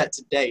still see that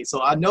today.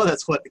 So I know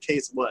that's what the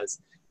case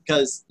was,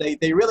 because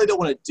they really don't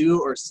want to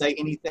do or say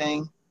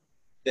anything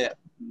that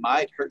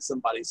might hurt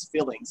somebody's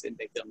feelings and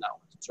make them not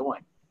want to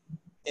join.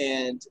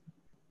 And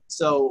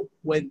so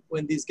when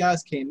these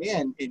guys came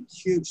in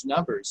huge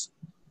numbers,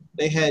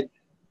 they had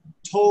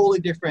totally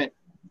different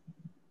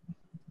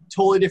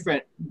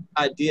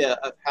idea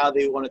of how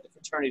they wanted the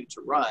fraternity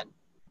to run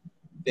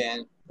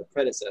than the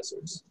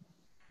predecessors.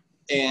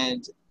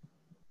 And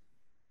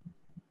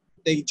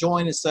they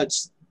joined in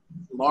such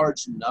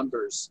large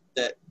numbers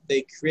that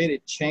they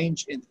created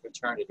change in the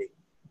fraternity.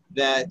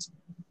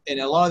 And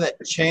a lot of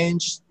that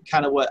change,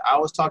 kind of what I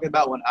was talking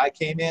about when I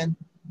came in,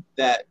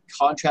 that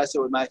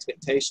contrasted with my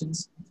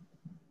expectations.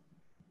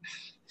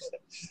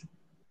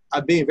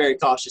 I'm being very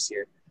cautious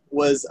here.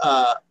 Was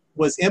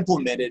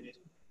implemented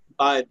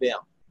by them,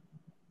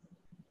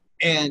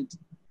 and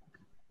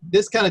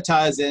this kind of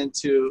ties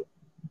into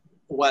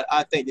what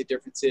I think the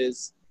difference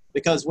is,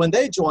 because when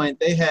they joined,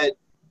 they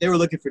were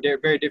looking for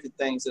very different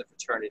things in a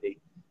fraternity,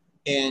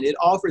 and it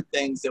offered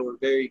things that were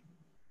very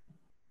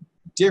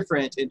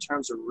different in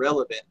terms of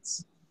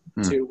relevance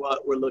to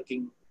what we're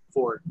looking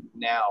for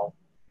now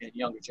in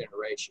younger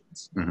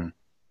generations. Mm-hmm.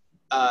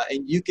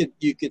 And you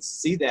could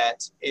see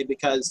that, and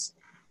because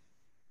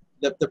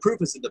the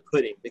proof is in the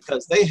pudding,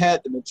 because they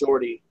had the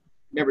majority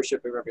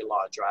membership of every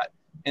lodge, right?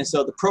 And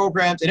so the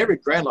programs, and every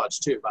Grand Lodge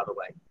too, by the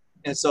way.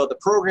 And so the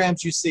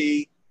programs you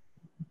see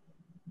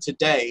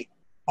today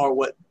are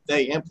what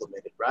they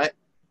implemented, right?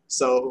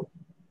 So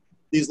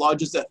these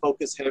lodges that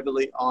focus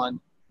heavily on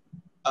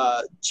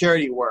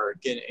charity work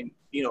and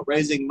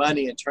raising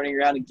money and turning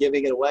around and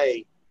giving it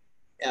away.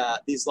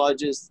 These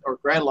lodges or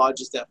Grand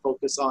Lodges that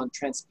focus on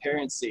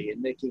transparency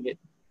and making it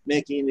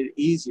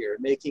easier,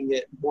 making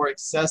it more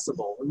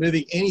accessible,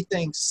 removing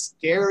anything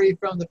scary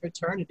from the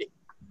fraternity.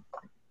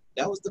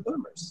 That was the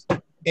boomers.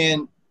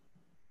 And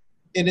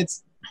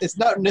it's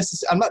not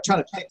necessary. I'm not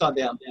trying to pick on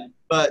them,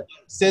 but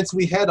since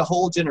we had a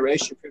whole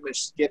generation pretty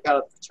much skip out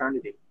of the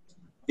fraternity,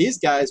 these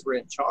guys were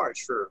in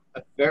charge for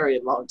a very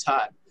long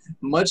time,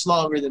 much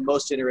longer than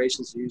most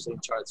generations are usually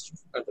in charge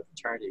of the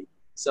fraternity.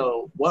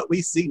 So what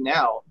we see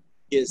now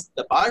is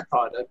the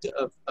byproduct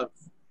of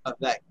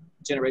that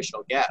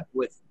generational gap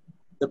with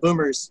the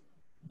boomers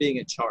being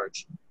in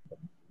charge.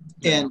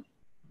 Yeah.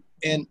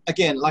 And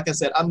again, like I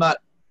said,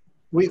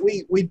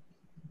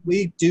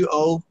 we do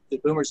owe the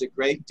boomers a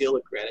great deal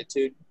of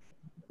gratitude,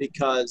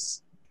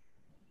 because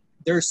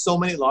there's so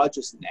many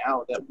lodges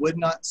now that would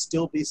not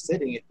still be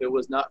sitting if it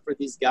was not for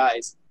these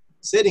guys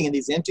sitting in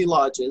these empty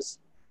lodges,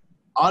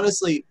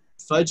 honestly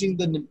fudging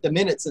the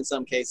minutes in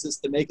some cases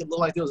to make it look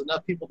like there was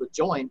enough people to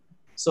join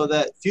so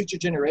that future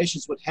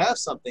generations would have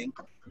something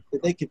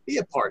that they could be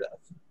a part of.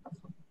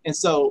 And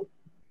so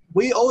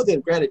we owe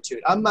them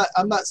gratitude. I'm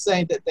not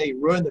saying that they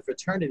ruined the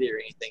fraternity or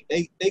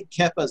anything. They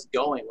kept us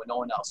going when no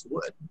one else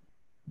would.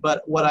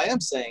 But what I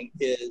am saying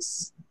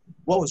is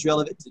what was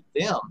relevant to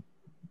them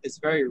is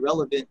very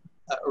relevant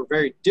or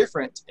very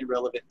different in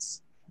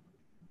relevance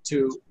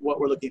to what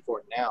we're looking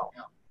for now.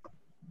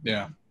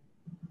 Yeah.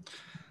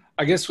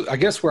 I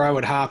guess where I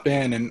would hop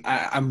in, and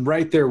I'm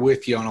right there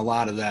with you on a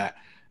lot of that.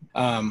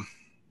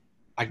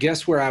 I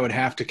guess where I would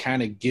have to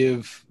kind of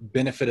give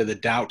benefit of the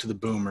doubt to the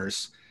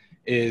boomers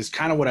is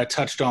kind of what I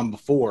touched on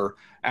before,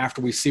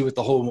 after we see with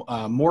the whole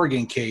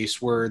Morgan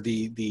case, where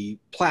the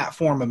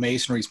platform of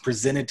Masonry is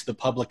presented to the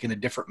public in a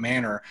different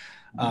manner.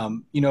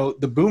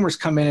 The boomers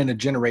come in a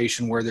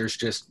generation where there's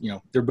just,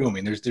 they're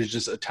booming. There's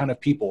just a ton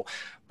of people,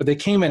 but they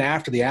came in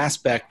after the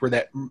aspect where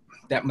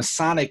that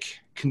Masonic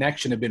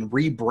connection had been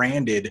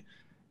rebranded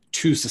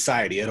to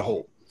society as a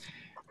whole.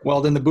 Well,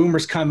 then the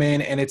boomers come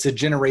in and it's a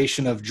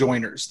generation of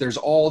joiners. There's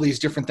all these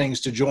different things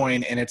to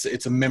join, and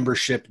it's a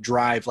membership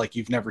drive like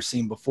you've never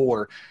seen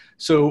before.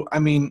 So, I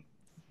mean,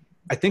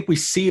 I think we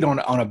see it on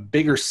a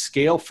bigger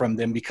scale from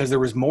them because there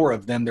was more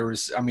of them. It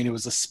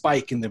was a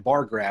spike in the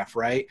bar graph,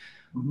 right?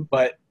 Mm-hmm.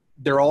 But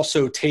they're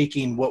also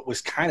taking what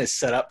was kind of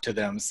set up to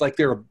them. It's like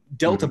they're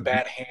dealt a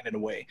bad hand in a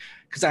way.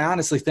 Because I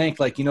honestly think,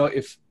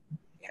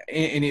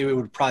 and it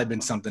would probably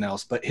been something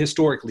else, but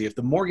historically, if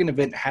the Morgan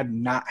event had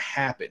not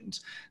happened,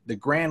 the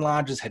Grand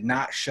Lodges had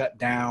not shut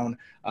down,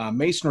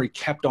 Masonry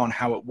kept on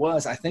how it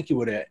was, I think it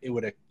would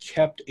have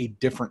kept a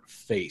different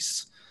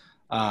face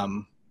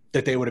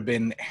that they would have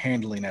been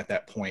handling at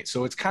that point.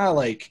 So it's kind of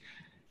like,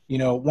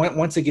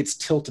 once it gets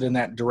tilted in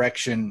that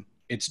direction,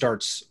 it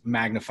starts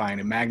magnifying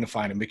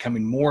and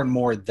becoming more and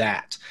more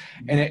that.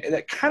 And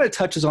that kind of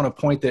touches on a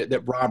point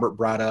that Robert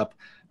brought up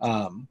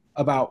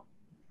about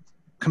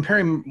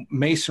comparing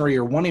Masonry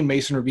or wanting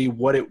Masonry to be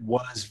what it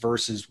was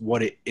versus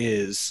what it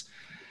is.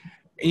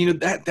 And,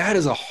 that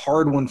is a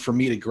hard one for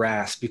me to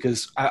grasp,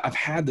 because I've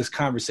had this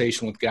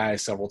conversation with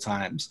guys several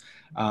times,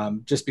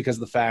 just because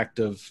of the fact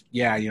of,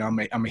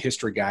 I'm a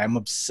history guy. I'm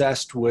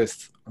obsessed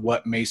with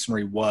what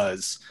Masonry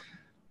was.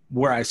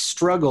 Where I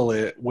struggle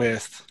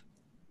with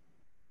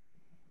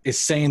is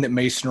saying that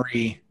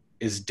Masonry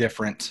is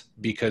different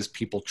because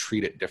people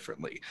treat it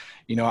differently.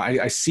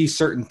 I see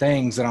certain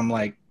things and I'm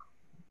like,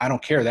 I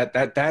don't care.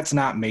 That's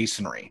not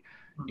Masonry.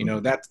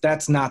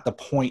 That's not the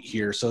point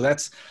here. So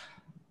that's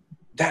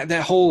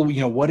that whole,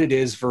 what it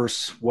is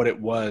versus what it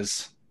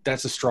was.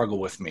 That's a struggle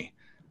with me.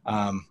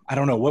 I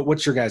don't know.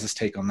 What's your guys'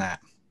 take on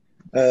that?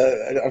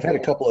 I've had a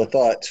couple of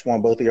thoughts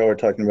while both of y'all are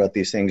talking about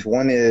these things.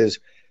 One is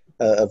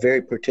a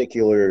very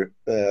particular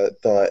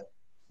thought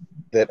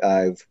that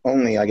I've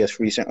only, I guess,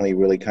 recently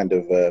really kind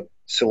of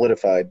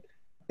solidified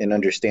in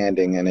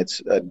understanding, and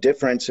it's a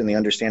difference in the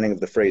understanding of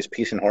the phrase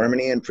peace and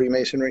harmony in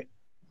Freemasonry.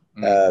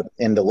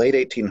 In the late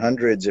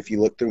 1800s, if you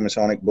look through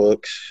Masonic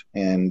books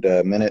and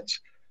minutes,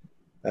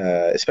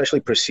 especially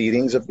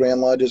proceedings of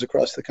Grand Lodges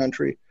across the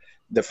country,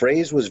 the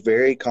phrase was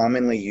very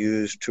commonly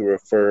used to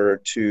refer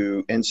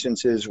to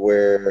instances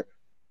where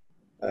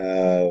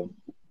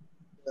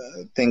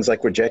things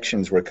like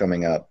rejections were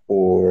coming up,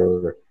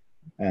 or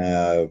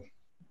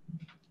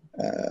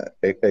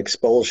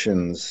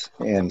expulsions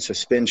and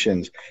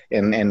suspensions.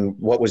 And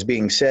what was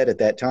being said at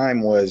that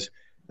time was,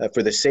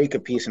 for the sake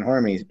of peace and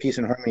harmony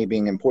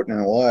being important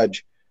in a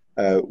lodge,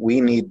 we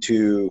need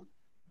to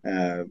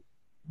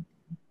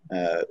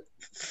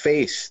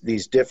face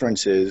these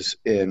differences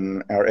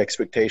in our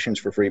expectations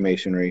for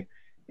Freemasonry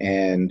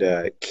and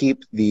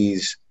keep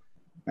these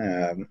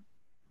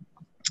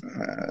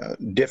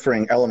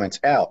differing elements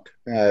out.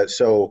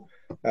 So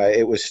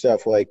it was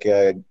stuff like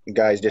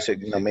guys just,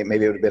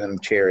 maybe it would have been in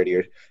charity,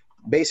 or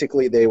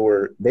basically they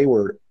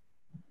were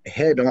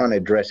head on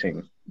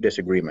addressing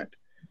disagreement,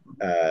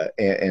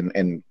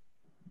 and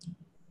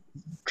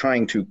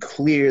trying to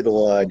clear the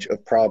lodge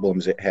of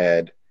problems it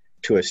had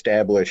to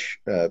establish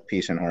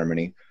peace and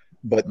harmony,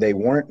 but they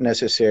weren't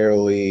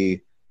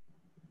necessarily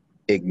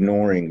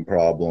ignoring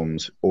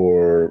problems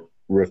or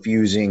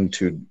refusing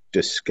to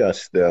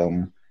discuss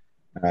them.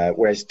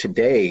 Whereas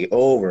today,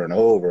 over and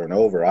over and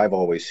over, I've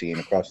always seen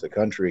across the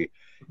country,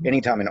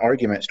 anytime an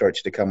argument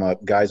starts to come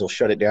up, guys will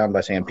shut it down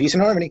by saying peace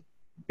and harmony,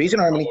 peace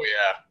and harmony. Oh,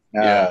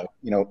 yeah.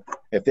 You know,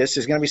 if this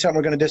is going to be something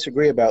we're going to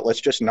disagree about,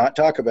 let's just not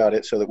talk about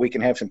it so that we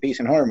can have some peace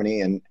and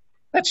harmony. And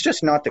that's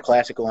just not the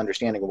classical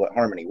understanding of what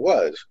harmony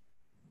was.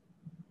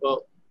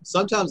 Well,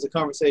 sometimes the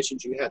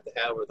conversations you have to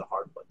have are the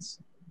hard ones.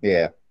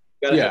 Yeah.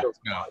 You gotta have those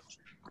hard,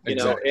 you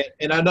exactly. know,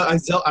 and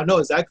I know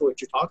exactly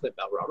what you're talking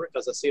about, Robert,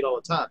 because I see it all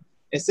the time.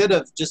 Instead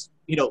of just,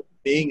 you know,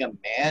 being a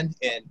man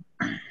and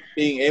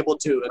being able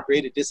to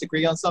agree to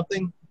disagree on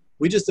something,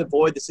 we just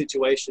avoid the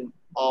situation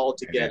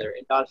altogether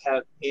and not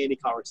have any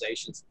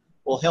conversations.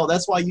 Well, hell,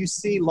 that's why you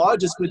see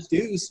lodges with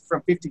dues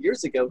from 50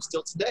 years ago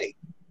still today,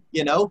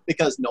 you know,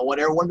 because no one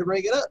ever wanted to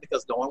bring it up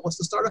because no one wants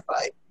to start a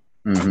fight.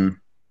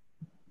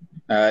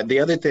 Mm-hmm. The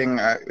other thing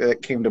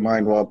that came to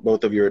mind while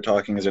both of you were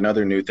talking is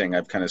another new thing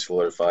I've kind of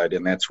solidified,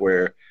 and that's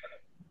where,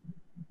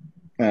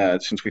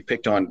 since we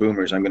picked on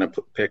boomers, I'm going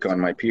to pick on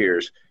my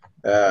peers,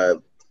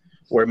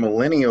 where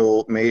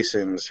millennial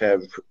Masons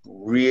have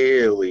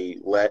really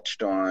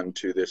latched on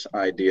to this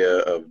idea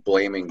of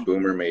blaming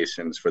boomer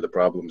Masons for the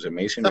problems of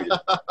Masonry.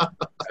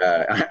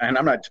 And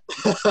I'm not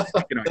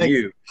picking on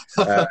you.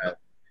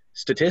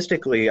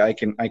 Statistically, I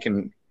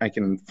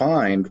can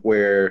find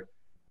where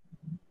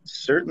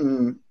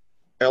certain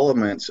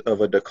elements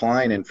of a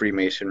decline in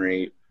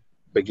Freemasonry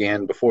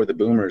began before the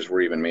boomers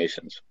were even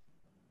Masons.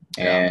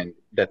 And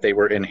that they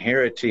were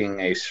inheriting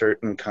a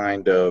certain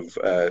kind of,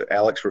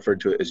 Alex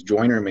referred to it as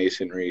joiner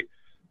masonry,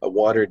 a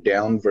watered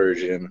down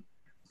version,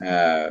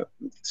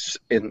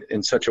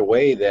 in such a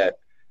way that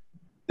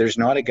there's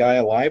not a guy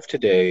alive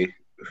today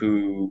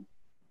who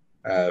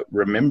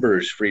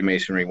remembers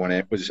Freemasonry when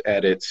it was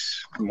at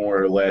its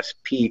more or less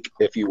peak,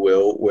 if you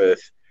will,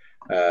 with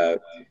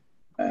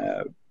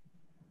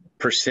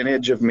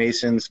percentage of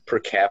Masons per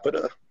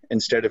capita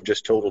instead of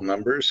just total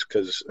numbers,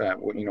 because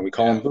you know, we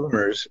call them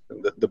boomers.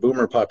 The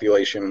boomer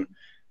population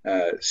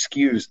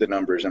skews the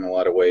numbers in a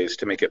lot of ways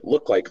to make it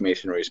look like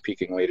Masonry is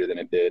peaking later than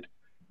it did.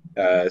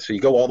 So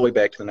you go all the way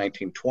back to the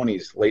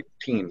 1920s, late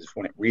teens,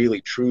 when it really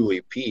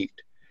truly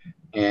peaked.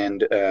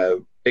 And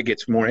it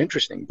gets more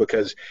interesting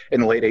because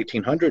in the late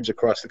 1800s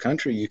across the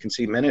country, you can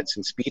see minutes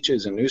and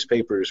speeches and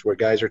newspapers where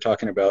guys are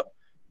talking about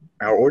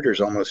our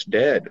order's almost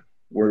dead.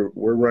 We're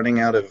running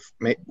out of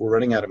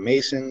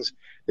Masons.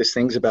 This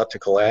thing's about to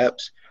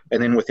collapse.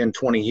 And then within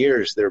 20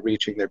 years, they're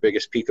reaching their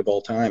biggest peak of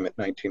all time at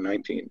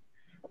 1919.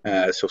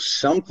 So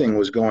something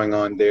was going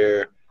on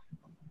there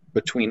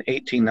between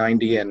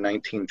 1890 and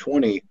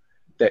 1920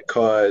 that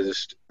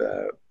caused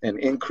an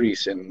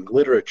increase in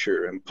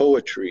literature and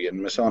poetry and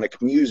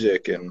Masonic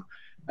music and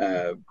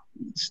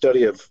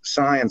study of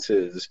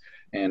sciences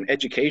and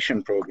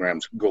education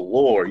programs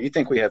galore. You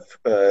think we have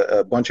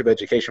a bunch of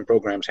education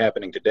programs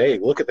happening today.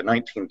 Look at the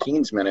 19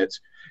 teens minutes.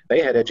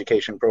 They had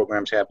education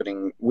programs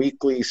happening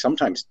weekly,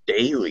 sometimes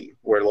daily,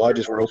 where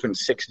lodges were open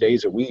 6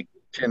 days a week,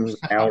 10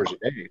 hours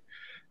a day.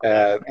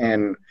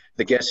 And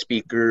the guest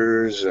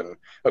speakers, and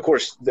of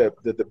course, the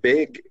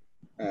big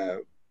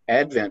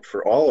advent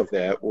for all of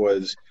that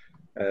was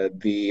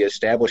the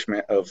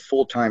establishment of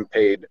full-time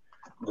paid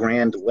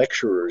grand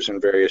lecturers in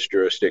various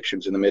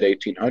jurisdictions in the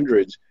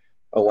mid-1800s,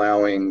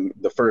 allowing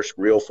the first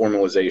real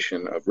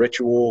formalization of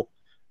ritual,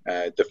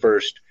 the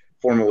first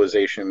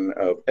formalization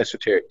of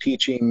esoteric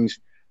teachings,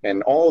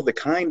 and all the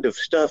kind of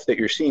stuff that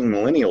you're seeing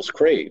millennials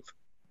crave.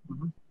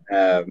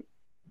 Mm-hmm.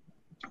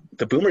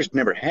 The boomers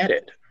never had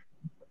it.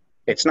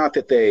 It's not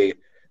that they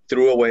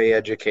threw away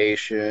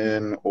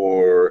education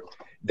or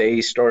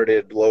they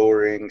started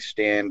lowering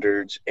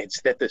standards.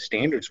 It's that the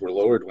standards were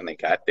lowered when they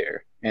got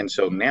there. And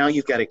so now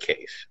you've got a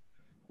case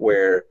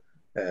where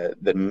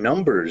the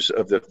numbers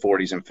of the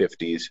 40s and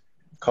 50s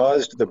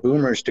caused the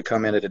boomers to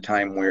come in at a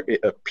time where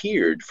it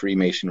appeared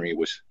Freemasonry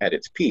was at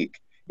its peak.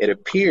 It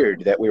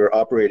appeared that we were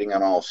operating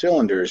on all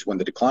cylinders when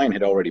the decline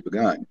had already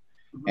begun.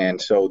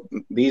 And so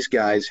these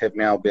guys have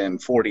now been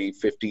 40,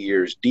 50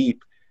 years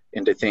deep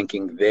into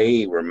thinking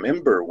they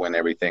remember when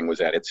everything was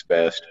at its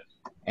best.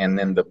 And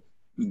then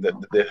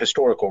the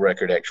historical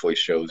record actually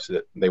shows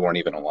that they weren't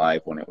even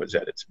alive when it was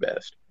at its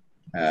best.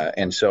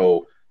 And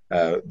so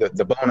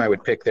the bone I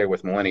would pick there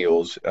with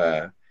millennials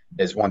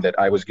is one that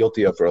I was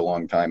guilty of for a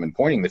long time, and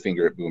pointing the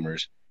finger at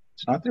boomers.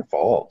 It's not their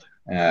fault.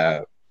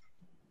 And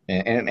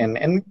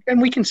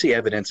we can see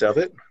evidence of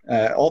it.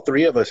 All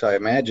three of us, I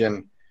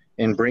imagine,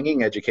 in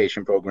bringing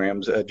education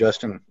programs.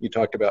 Justin, you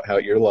talked about how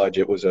at your lodge,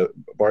 it was a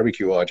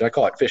barbecue lodge. I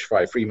call it fish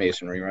fry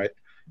Freemasonry, right?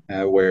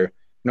 Where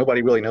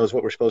nobody really knows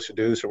what we're supposed to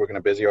do, so we're going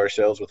to busy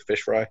ourselves with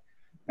fish fry.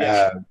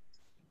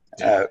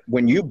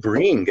 When you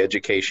bring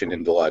education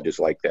into lodges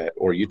like that,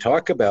 or you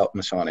talk about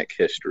Masonic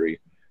history,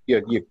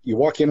 you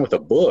walk in with a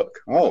book.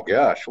 Oh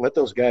gosh, let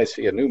those guys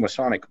see a new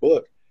Masonic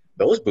book.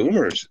 Those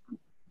boomers,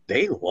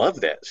 they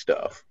love that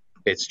stuff.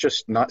 It's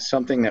just not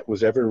something that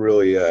was ever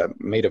really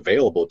made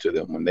available to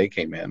them when they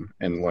came in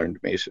and learned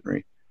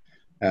Masonry.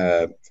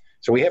 So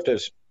we have to,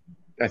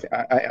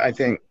 I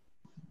think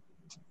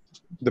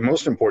the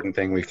most important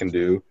thing we can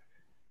do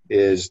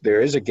is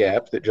there is a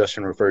gap that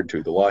Justin referred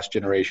to, the lost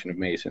generation of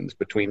Masons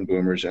between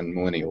boomers and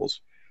millennials.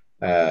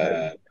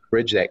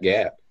 Bridge that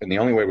gap. And the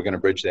only way we're going to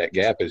bridge that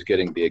gap is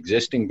getting the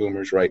existing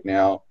boomers right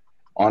now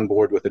on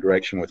board with the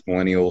direction with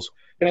millennials.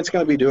 And it's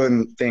going to be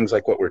doing things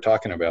like what we're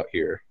talking about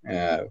here,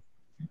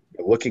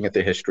 looking at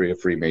the history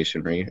of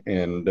Freemasonry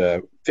and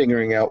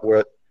figuring out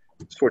what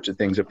sorts of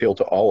things appeal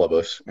to all of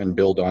us and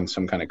build on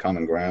some kind of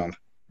common ground.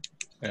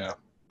 Yeah.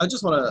 I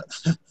just want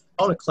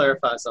to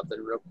clarify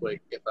something real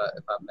quick, if I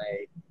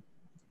may.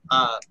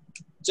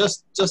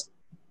 Just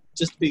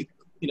to be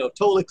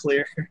totally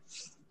clear,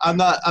 I'm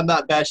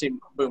not bashing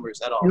boomers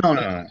at all. No.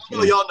 I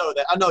know y'all know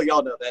that. I know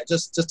y'all know that.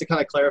 Just to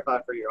kind of clarify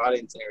for your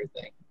audience and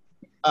everything.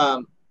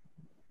 I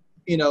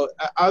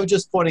was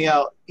just pointing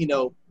out,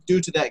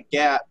 due to that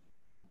gap,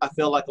 I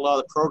feel like a lot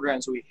of the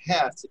programs we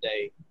have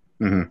today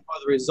are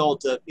the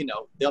result of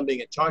them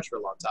being in charge for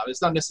a long time.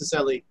 It's not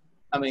necessarily.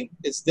 I mean,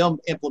 it's them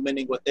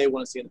implementing what they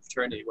want to see in the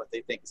fraternity, what they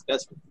think is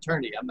best for the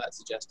fraternity. I'm not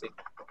suggesting,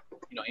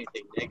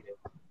 anything negative.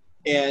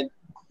 And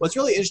what's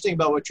really interesting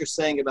about what you're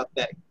saying about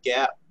that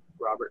gap,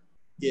 Robert,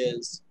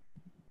 is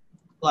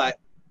like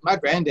my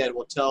granddad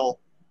will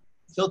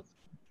he'll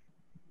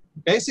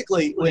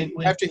basically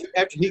after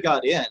he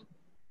got in,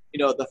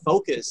 the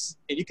focus,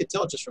 and you could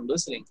tell just from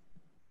listening,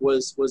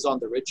 was on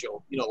the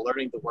ritual,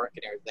 learning the work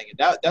and everything. And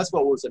that's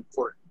what was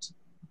important.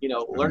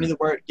 Learning the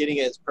work, getting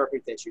it as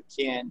perfect as you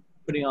can,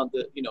 putting on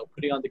the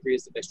degree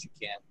as the best you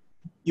can.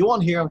 You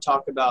won't hear him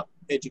talk about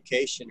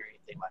education or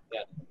anything like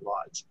that in the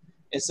lodge.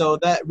 And so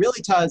that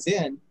really ties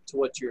in to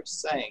what you're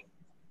saying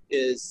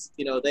is,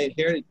 they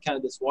inherited kind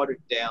of this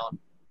watered down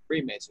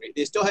Freemasonry.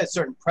 They still had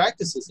certain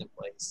practices in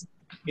place,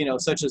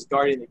 such as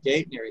guarding the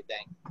gate and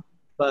everything,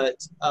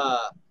 but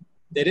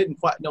they didn't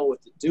quite know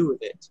what to do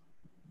with it.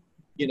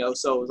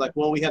 So it was like,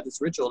 well, we have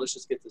this ritual, let's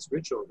just get this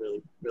ritual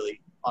really,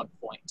 really on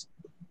point.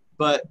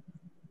 But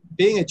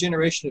being a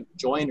generation of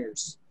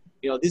joiners,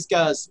 these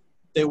guys,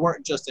 they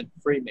weren't just in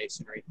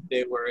Freemasonry.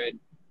 They were in,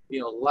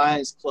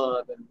 Lions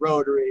Club and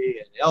Rotary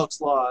and Elks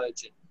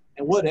Lodge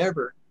and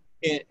whatever.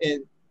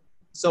 And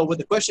so when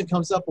the question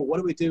comes up, well, what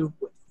do we do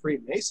with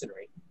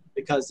Freemasonry?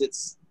 Because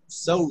it's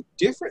so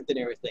different than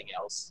everything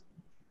else.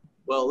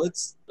 Well,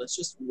 let's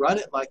just run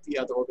it like the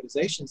other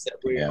organizations that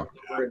we're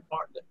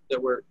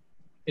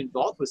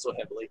involved with so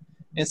heavily.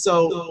 And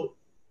so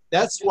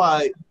that's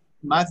why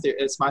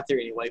it's my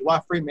theory anyway,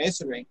 why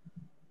Freemasonry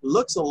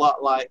looks a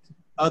lot like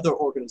other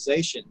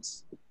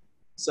organizations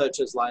such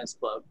as Lions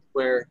Club,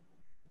 where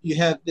you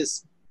have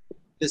this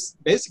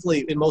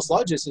basically in most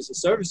lodges is a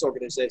service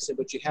organization,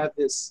 but you have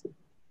this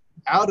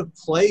out of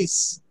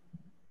place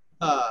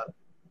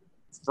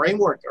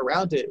framework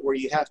around it where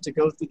you have to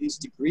go through these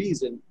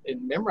degrees and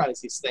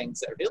memorize these things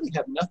that really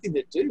have nothing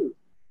to do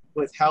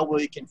with how well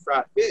you can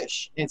fry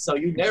fish. And so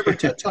you never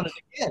touch on it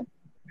again.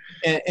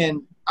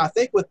 And I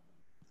think with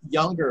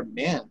younger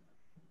men,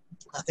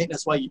 I think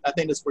that's where you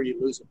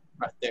lose them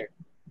right there,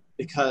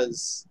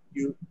 because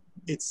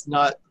it's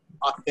not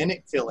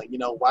authentic feeling.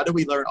 Why do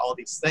we learn all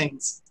these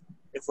things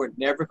if we're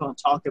never going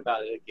to talk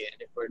about it again,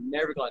 if we're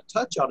never going to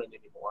touch on it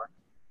anymore,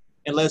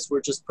 unless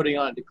we're just putting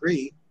on a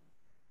degree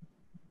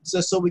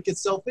so we can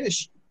sell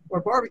fish or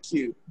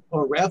barbecue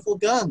or raffle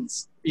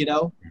guns,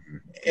 Yeah.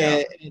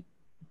 And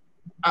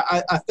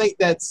I think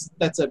that's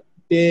a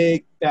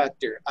big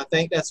factor. I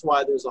think that's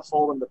why there's a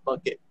hole in the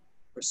bucket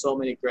for so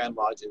many Grand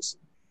Lodges.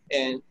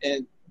 And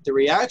the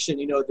reaction,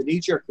 the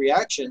knee-jerk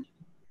reaction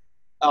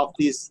of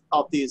these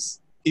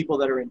people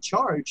that are in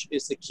charge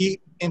is to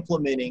keep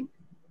implementing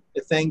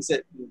the things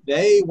that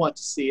they want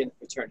to see in the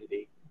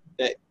fraternity,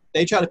 that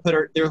they try to put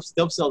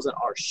themselves in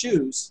our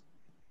shoes.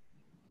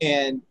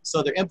 And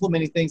so they're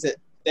implementing things that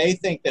they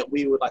think that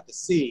we would like to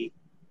see.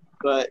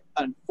 But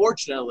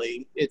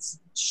unfortunately,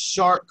 it's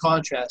sharp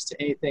contrast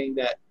to anything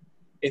that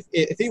if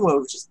anyone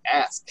would just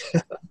ask,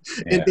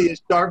 it'd be a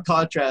sharp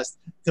contrast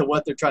to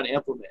what they're trying to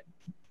implement.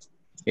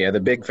 Yeah, the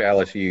big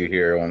fallacy you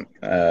hear on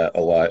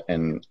a lot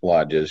in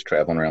lodges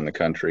traveling around the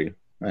country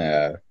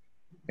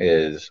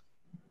is,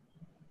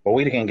 well,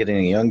 we can't get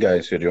any young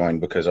guys to join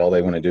because all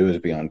they want to do is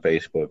be on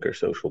Facebook or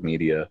social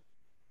media,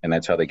 and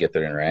that's how they get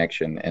their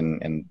interaction.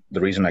 And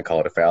the reason I call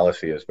it a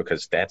fallacy is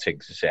because that's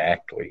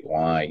exactly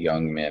why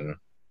young men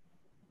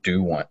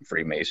do want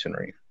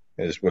Freemasonry,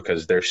 is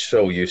because they're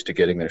so used to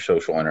getting their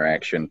social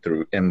interaction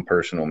through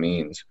impersonal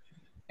means,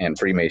 and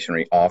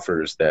Freemasonry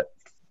offers that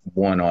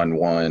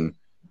one-on-one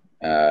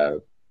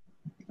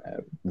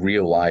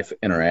real life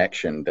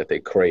interaction that they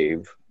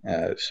crave.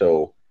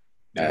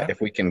 If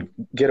we can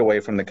get away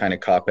from the kind of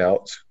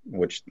cop-outs,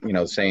 which,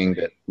 saying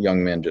that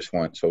young men just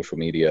want social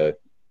media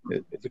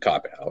is a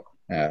cop-out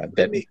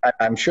that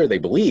I'm sure they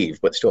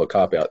believe, but still a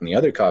cop-out. And the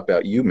other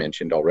cop-out you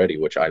mentioned already,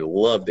 which I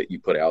love that you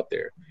put out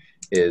there,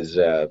 is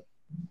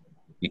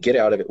you get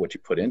out of it what you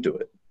put into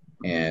it.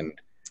 And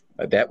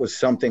that was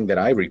something that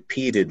I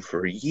repeated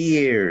for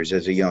years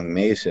as a young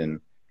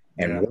Mason.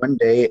 And one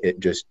day it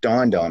just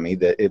dawned on me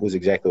that it was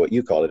exactly what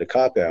you called it, a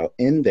cop-out,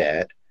 in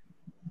that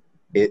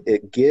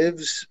it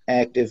gives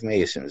active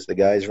Masons, the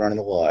guys running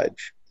the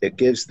lodge, it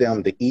gives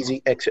them the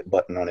easy exit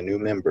button on a new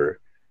member,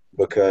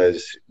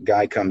 because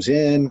guy comes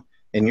in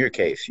your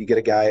case, you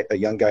get a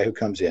young guy who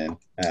comes in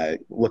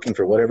looking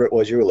for whatever it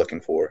was you were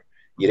looking for.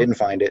 You didn't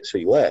find it, so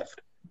you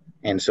left.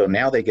 And so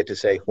now they get to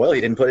say, well,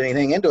 he didn't put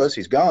anything into us.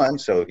 He's gone.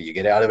 So you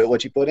get out of it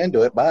what you put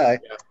into it. Bye.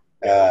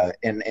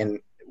 And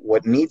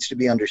what needs to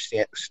be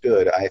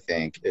understood, I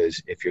think,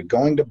 is if you're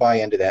going to buy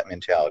into that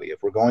mentality,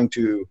 if we're going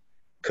to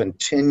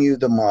continue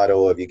the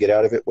motto of you get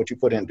out of it what you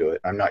put into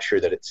it, I'm not sure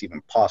that it's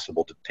even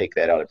possible to take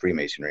that out of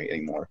Freemasonry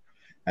anymore.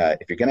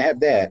 If you're going to have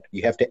that,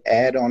 you have to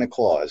add on a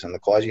clause. And the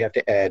clause you have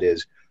to add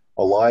is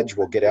a lodge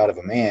will get out of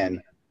a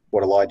man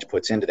what a lodge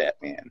puts into that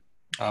man.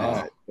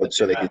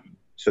 So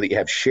that you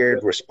have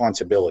shared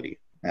responsibility.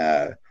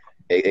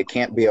 It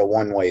can't be a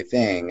one-way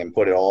thing and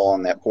put it all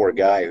on that poor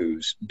guy who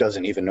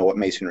doesn't even know what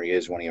Masonry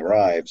is when he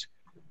arrives.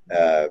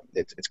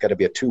 It's got to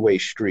be a two-way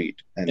street.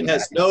 And it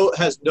has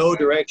no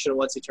direction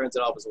once he turns it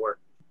off his work.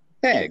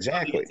 Yeah,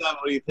 exactly.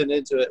 What you put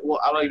into it,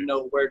 well, I don't even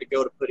know where to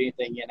go to put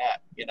anything in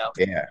at, you know?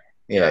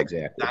 Yeah,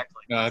 exactly.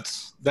 No,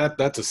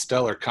 that's a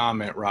stellar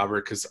comment,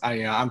 Robert, because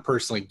I'm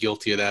personally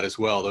guilty of that as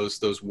well.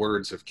 Those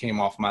words have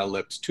came off my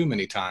lips too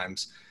many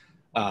times.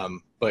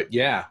 But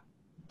yeah,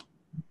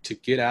 to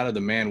get out of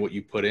the man what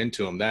you put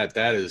into him, that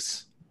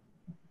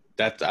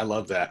I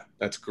love that.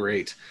 That's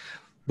great.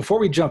 Before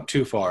we jump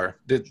too far,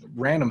 the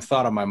random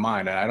thought on my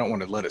mind, and I don't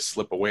want to let it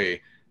slip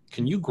away.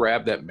 Can you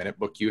grab that minute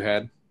book you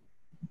had?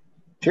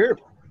 Sure.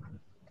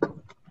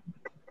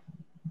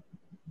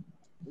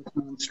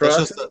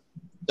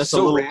 That's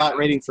a little hot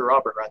rating for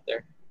Robert right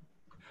there.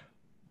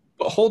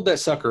 But hold that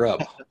sucker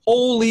up.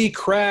 Holy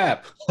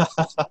crap.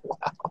 Wow.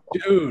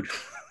 Dude,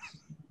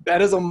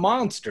 that is a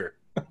monster.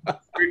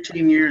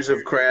 13 years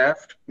of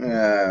craft from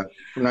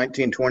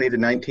 1920 to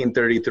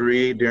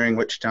 1933, during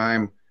which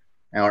time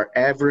our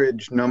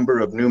average number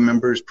of new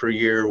members per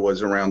year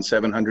was around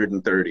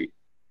 730.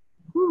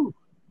 Whew.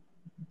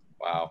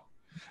 Wow.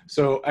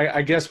 So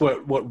I guess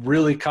what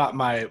really caught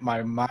my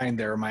mind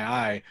there, my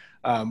eye,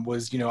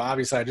 was,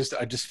 obviously I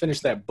just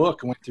finished that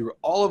book and went through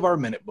all of our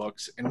minute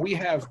books, and we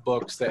have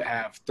books that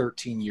have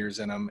 13 years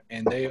in them,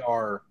 and they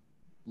are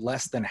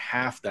less than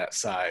half that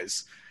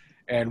size.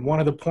 And one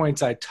of the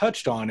points I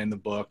touched on in the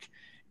book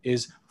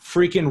is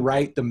freaking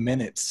write the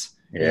minutes.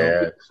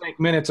 Yeah.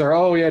 Minutes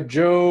are,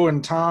 Joe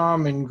and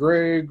Tom and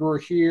Greg were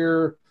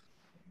here.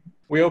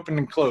 We opened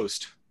and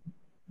closed.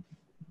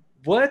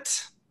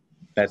 What?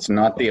 That's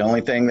not the only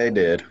thing they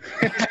did.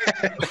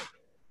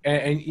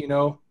 and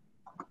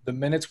the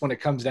minutes when it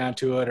comes down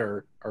to it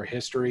are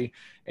history.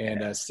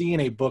 And seeing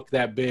a book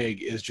that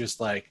big is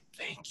just like,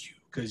 thank you.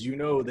 Because,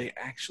 they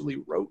actually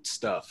wrote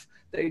stuff.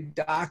 They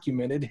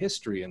documented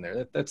history in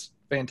there. That's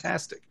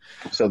fantastic.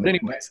 So, but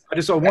anyways,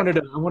 I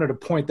wanted to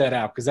point that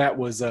out, because that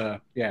was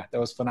that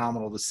was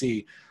phenomenal to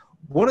see.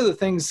 One of the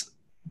things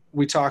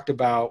we talked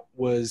about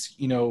was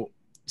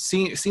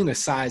seeing the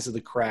size of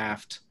the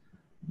craft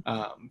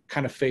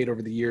kind of fade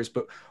over the years.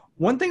 But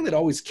one thing that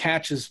always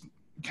catches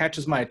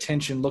my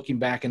attention looking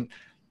back, and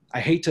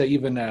I hate to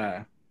even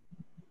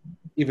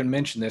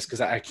mention this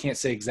because I can't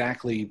say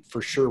exactly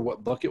for sure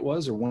what book it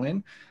was or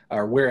when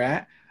or where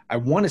at. I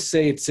want to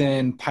say it's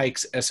in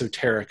Pike's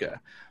Esoterica,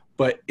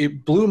 but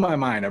it blew my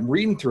mind. I'm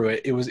reading through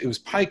it. It was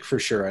Pike for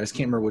sure. I just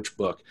can't remember which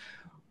book,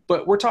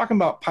 but we're talking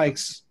about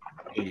Pike's,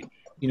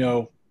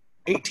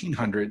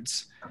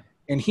 1800s.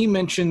 And he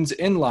mentions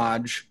in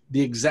Lodge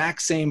the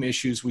exact same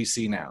issues we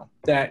see now,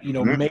 that,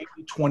 maybe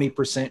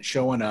 20%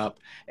 showing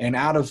up. And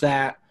out of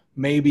that,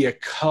 maybe a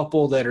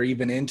couple that are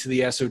even into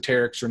the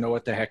esoterics or know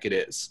what the heck it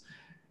is.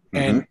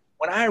 And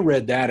when I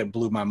read that, it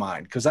blew my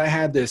mind, because I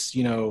had this,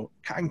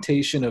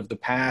 connotation of the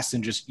past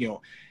and just,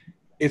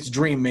 it's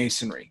dream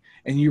masonry.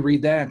 And you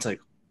read that, it's like,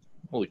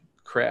 holy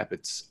crap,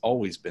 it's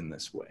always been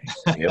this way.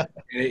 Yep.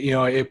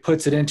 It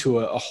puts it into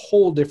a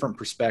whole different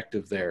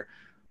perspective there.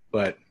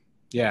 But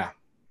yeah.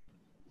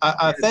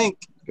 I think,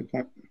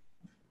 and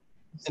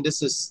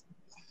this is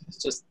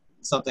just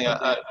something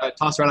I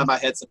toss around in my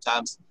head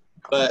sometimes,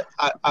 but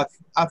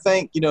I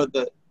think,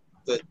 the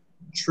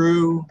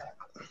true,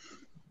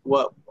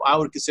 what I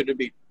would consider to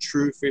be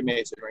true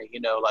Freemasonry,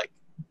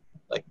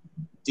 like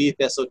deep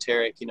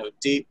esoteric,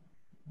 deep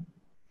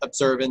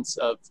observance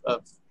of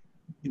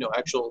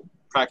actual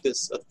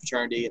practice of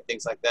fraternity and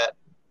things like that.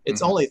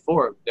 It's only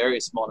for a very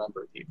small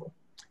number of people.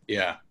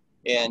 Yeah.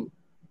 And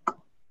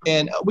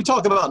we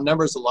talk about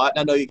numbers a lot, and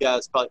I know you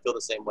guys probably feel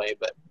the same way,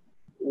 but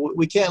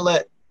we can't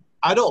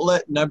I don't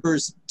let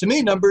numbers, to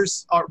me,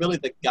 numbers aren't really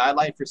the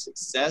guideline for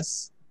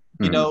success.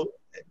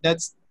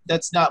 That's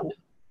not,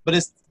 but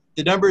it's,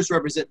 the numbers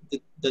represent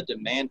the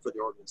demand for the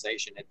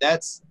organization. And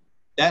that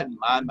in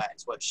my mind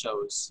is what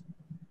shows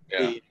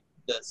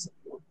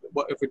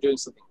what if we're doing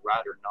something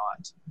right or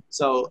not.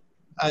 So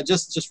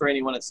just for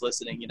anyone that's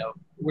listening,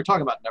 we're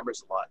talking about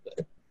numbers a lot,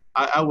 but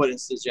I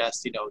wouldn't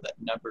suggest, that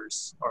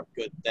numbers are a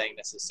good thing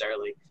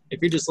necessarily.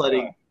 If you're just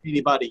letting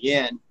anybody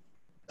in,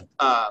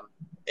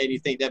 and you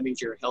think that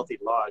means you're a healthy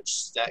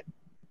lodge,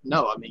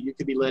 no, I mean, you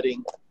could be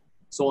letting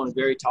someone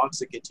very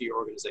toxic into your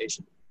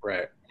organization.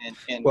 Right.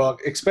 And well,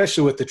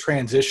 especially with the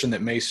transition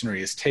that Masonry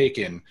has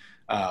taken,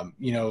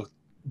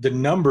 the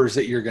numbers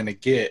that you're going to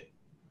get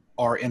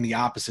are in the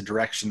opposite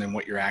direction than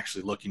what you're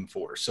actually looking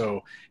for.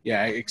 So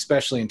yeah,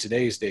 especially in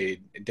today's day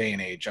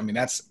and age, I mean,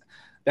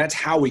 that's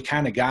how we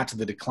kind of got to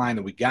the decline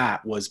that we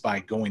got, was by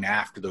going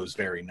after those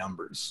very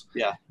numbers.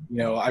 Yeah.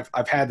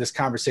 I've had this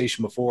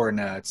conversation before,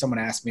 and someone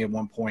asked me at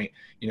one point,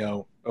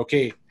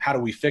 okay, how do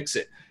we fix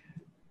it?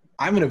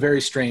 I'm in a very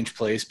strange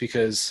place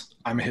because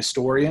I'm a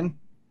historian,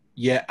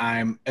 yet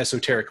I'm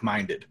esoteric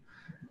minded.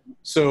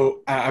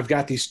 So I've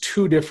got these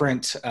two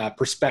different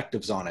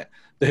perspectives on it.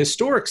 The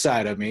historic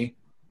side of me,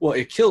 well,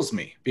 it kills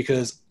me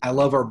because I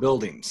love our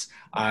buildings.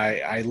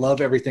 I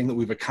love everything that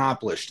we've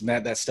accomplished, and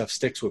that stuff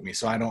sticks with me.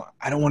 So I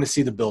don't want to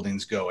see the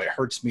buildings go. It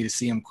hurts me to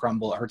see them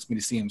crumble. It hurts me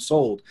to see them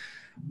sold.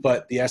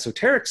 But the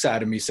esoteric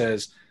side of me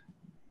says,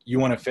 you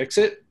want to fix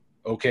it?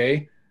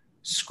 Okay.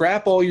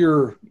 Scrap all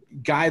your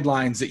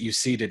guidelines that you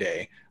see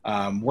today,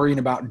 worrying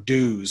about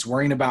dues,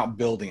 worrying about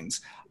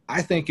buildings.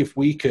 I think if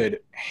we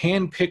could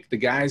handpick the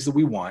guys that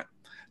we want,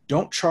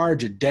 don't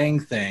charge a dang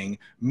thing,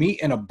 meet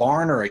in a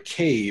barn or a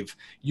cave,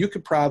 you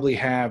could probably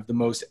have the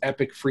most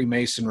epic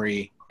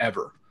Freemasonry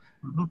ever.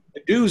 Mm-hmm.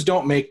 The dues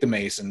don't make the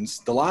Masons.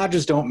 The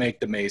lodges don't make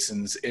the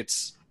Masons.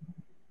 It's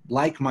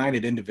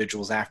like-minded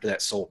individuals after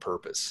that sole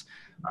purpose.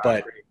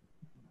 But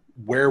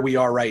where we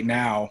are right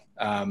now,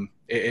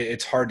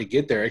 it's hard to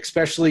get there,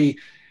 especially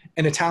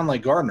in a town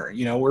like Gardner.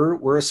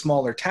 We're a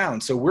smaller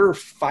town, so we're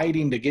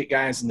fighting to get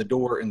guys in the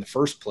door in the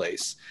first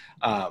place,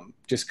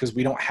 just because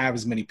we don't have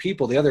as many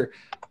people. The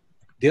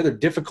other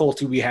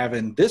difficulty we have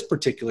in this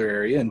particular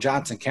area in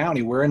Johnson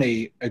County, we're in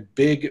a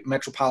big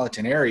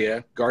metropolitan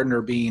area,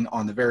 Gardner being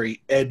on the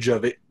very edge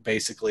of it,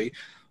 basically.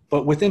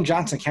 But within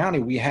Johnson County,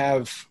 we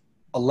have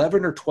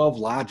 11 or 12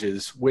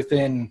 lodges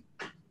within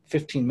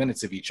 15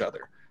 minutes of each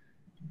other.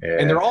 Yeah.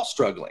 And they're all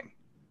struggling.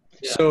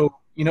 Yeah. So,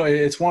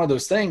 it's one of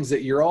those things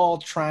that you're all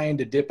trying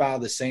to dip out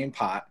of the same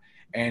pot,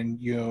 and,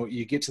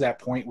 you get to that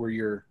point where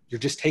you're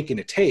just taking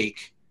a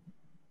take,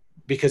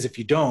 because if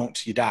you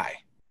don't, you die.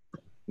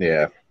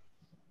 Yeah.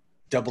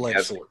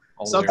 Double-edged sword.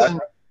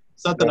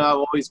 Something I've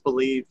always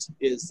believed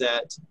is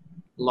that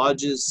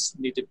lodges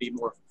need to be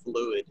more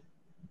fluid,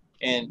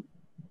 and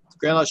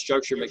Grand Lodge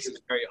structure makes it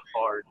very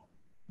hard.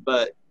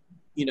 But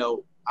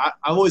I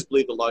always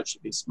believe the lodge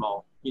should be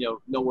small. No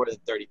more than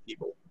 30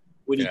 people.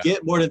 When you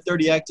get more than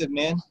 30 active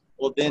men,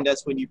 well, then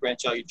that's when you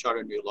branch out, you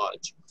charter a new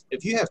lodge.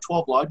 If you have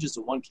 12 lodges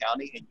in one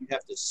county and you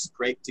have to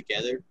scrape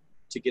together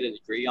to get a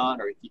degree on,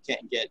 or if you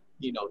can't get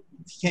if you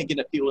can't get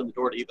enough people in the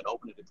door to even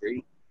open a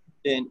degree,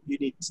 then you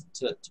need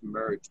to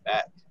merge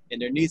back.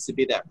 And there needs to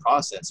be that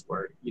process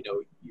where,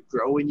 you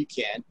grow when you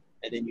can,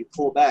 and then you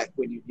pull back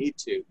when you need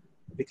to,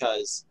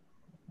 because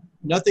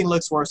nothing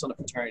looks worse on a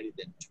fraternity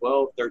than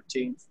 12,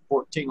 13,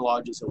 14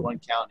 lodges in one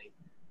county.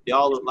 They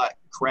all look like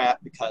crap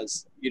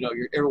because,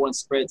 everyone's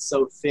spread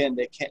so thin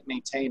they can't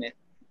maintain it.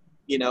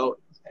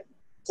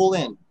 Pull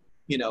in,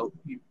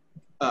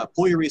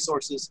 pull your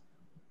resources,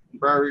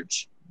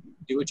 merge,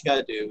 do what you got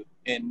to do.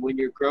 And when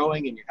you're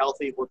growing and you're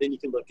healthy, well, then you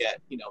can look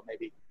at,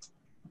 maybe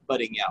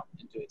budding out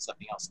and doing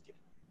something else again.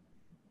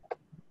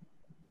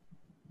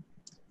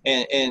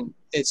 And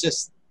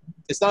it's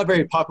not a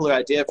very popular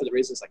idea for the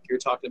reasons like you're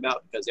talking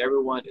about, because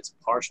everyone is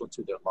partial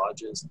to their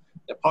lodges.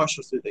 They're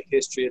partial to the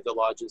history of the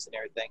lodges and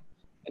everything.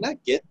 And I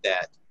get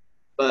that,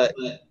 but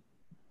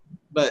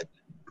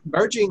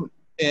merging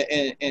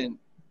and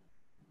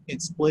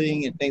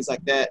splitting and things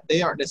like that,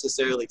 they aren't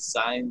necessarily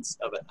signs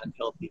of an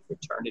unhealthy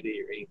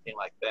fraternity or anything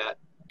like that.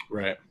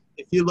 Right.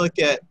 If you look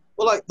at,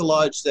 like the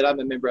lodge that I'm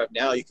a member of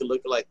now, you can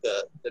look at like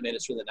the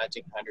ministry in the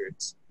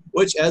 1900s,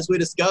 which, as we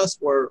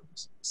discussed, were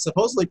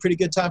supposedly pretty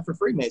good time for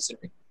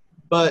Freemasonry.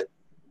 But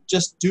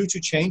just due to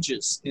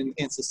changes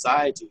in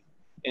society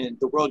and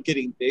the world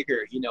getting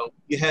bigger,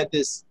 you had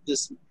this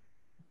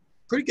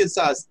pretty good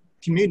sized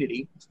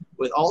community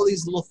with all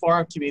these little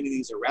farm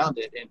communities around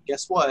it. And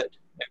guess what?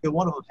 Every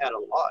one of them had a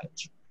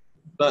lodge.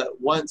 But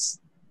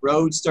once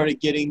roads started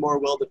getting more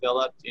well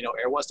developed,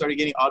 everyone started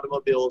getting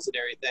automobiles and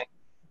everything,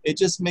 it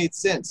just made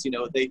sense.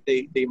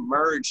 They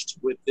merged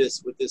with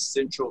this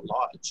central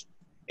lodge,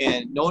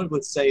 and no one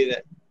would say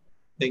that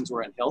things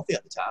were unhealthy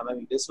at the time. I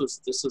mean, this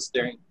was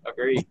during a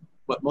very,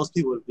 what most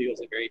people would view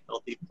as a very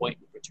healthy point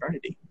in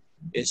fraternity.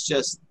 It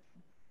just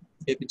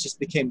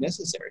became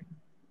necessary.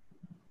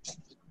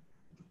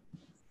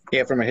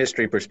 Yeah, from a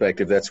history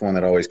perspective, that's one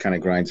that always kind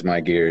of grinds my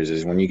gears,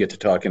 is when you get to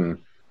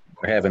talking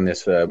or having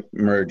this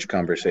merge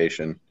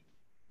conversation,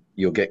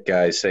 you'll get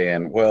guys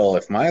saying, well,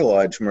 if my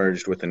lodge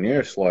merged with the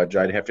nearest lodge,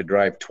 I'd have to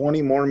drive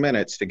 20 more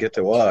minutes to get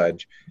to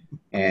lodge.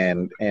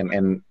 And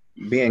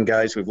being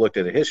guys who've looked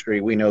at the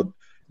history, we know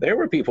there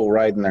were people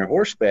riding their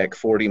horseback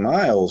 40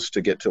 miles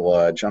to get to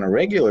lodge on a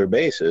regular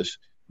basis,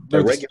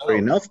 a regular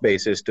enough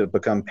basis to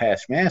become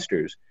past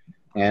masters.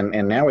 And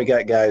now we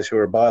got guys who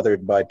are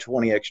bothered by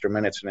 20 extra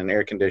minutes in an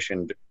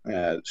air-conditioned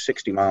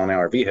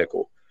 60-mile-an-hour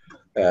vehicle.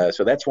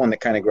 So that's one that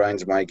kind of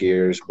grinds my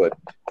gears. But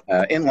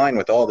in line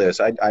with all this,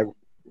 I've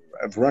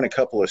run a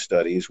couple of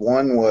studies.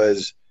 One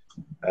was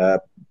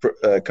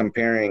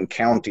comparing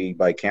county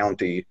by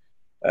county.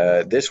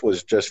 This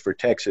was just for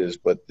Texas,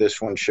 but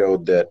this one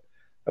showed that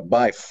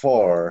by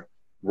far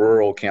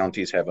rural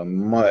counties have a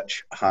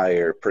much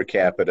higher per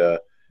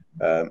capita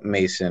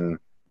Mason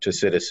to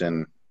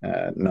citizen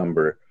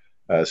number.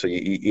 So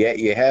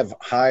you have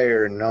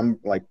higher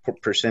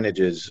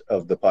percentages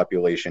of the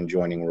population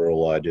joining rural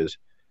lodges,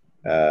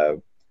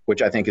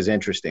 which I think is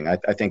interesting.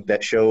 I think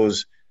that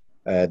shows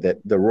that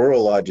the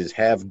rural lodges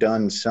have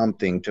done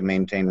something to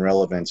maintain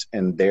relevance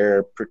in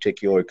their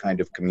particular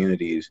kind of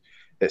communities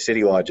that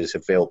city lodges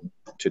have failed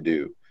to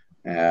do.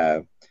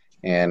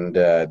 And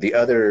the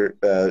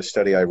other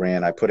study I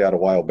ran, I put out a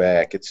while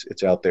back,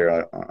 it's out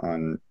there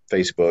on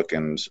Facebook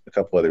and a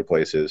couple other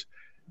places,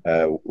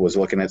 was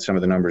looking at some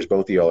of the numbers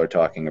both of y'all are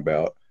talking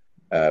about,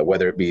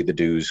 whether it be the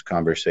dues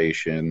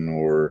conversation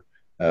or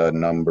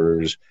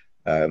numbers.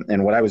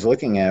 And what I was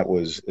looking at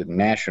was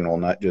national,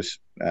 not just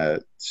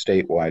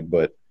statewide,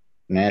 but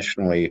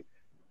nationally,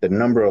 the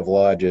number of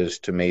lodges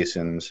to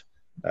Masons,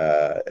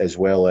 as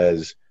well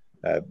as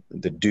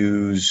the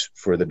dues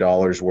for the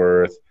dollar's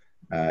worth.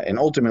 And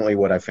ultimately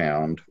what I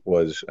found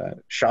was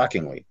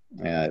shockingly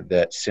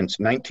that since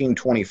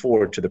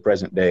 1924 to the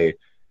present day,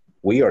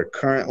 we are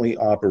currently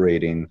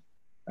operating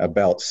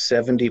about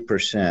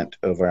 70%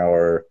 of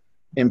our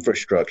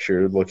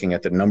infrastructure, looking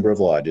at the number of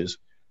lodges,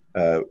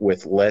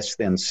 with less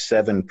than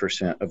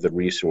 7% of the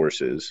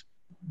resources.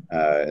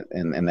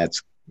 And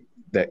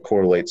that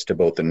correlates to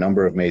both the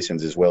number of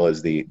Masons as well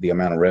as the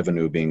amount of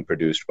revenue being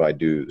produced by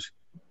dues.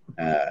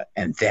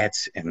 And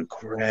that's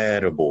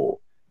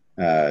incredible.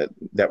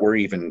 That we're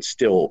even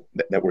still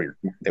that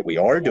we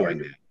are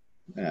doing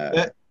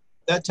that.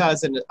 That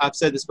ties into. I've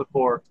said this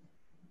before.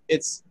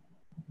 It's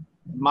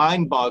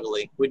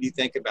mind-boggling when you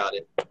think about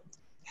it.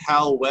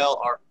 How well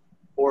our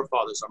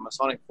forefathers, our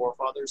Masonic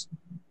forefathers,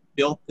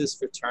 built this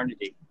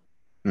fraternity.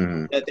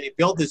 Mm-hmm. That they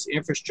built this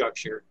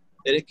infrastructure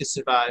that it could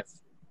survive,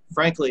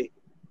 frankly,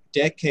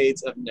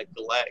 decades of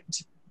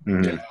neglect.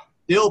 Mm-hmm. To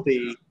still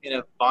be in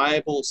a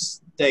viable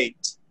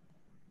state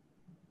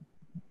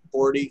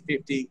 40,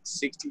 50,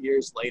 60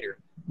 years later.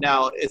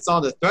 Now, it's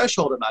on the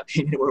threshold, in my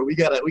opinion, where we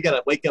gotta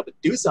wake up and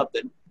do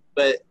something.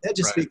 But that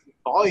just speaks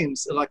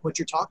volumes of like what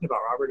you're talking about,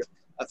 Robert,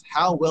 of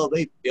how well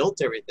they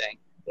built everything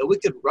that we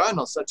could run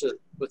on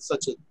with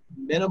such a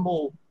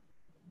minimal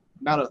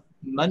amount of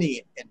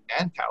money and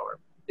manpower,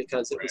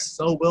 because it was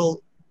so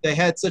well. They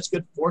had such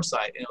good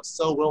foresight, and it was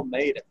so well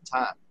made at the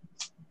time.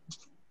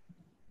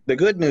 The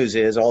good news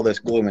is all this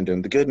gloom and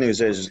doom. The good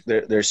news is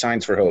there's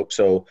signs for hope.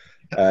 So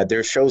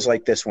there's shows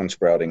like this one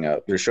sprouting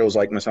up. There's shows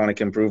like Masonic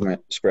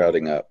Improvement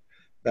sprouting up,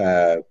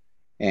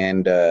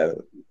 and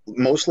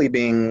mostly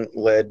being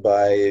led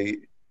by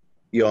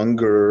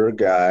younger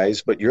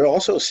guys. But you're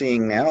also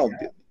seeing now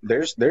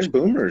there's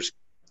boomers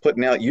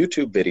putting out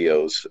YouTube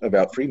videos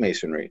about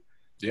Freemasonry.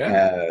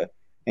 Yeah,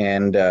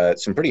 and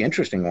some pretty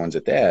interesting ones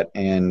at that.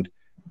 And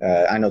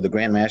I know the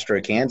Grand Master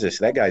of Kansas,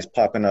 that guy's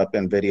popping up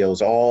in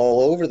videos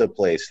all over the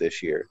place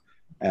this year.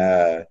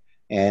 So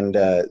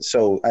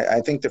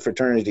I think the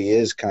fraternity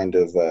is kind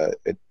of,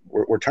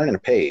 we're turning a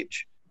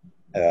page.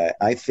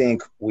 I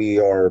think we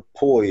are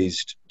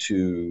poised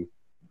to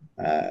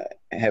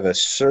have a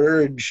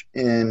surge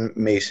in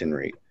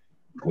Masonry.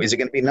 Is it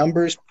going to be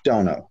numbers?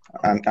 Don't know.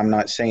 I'm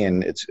not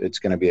saying it's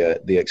going to be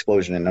the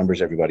explosion in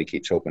numbers everybody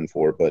keeps hoping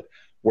for, but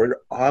we're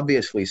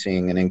obviously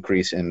seeing an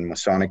increase in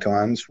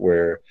Masonicons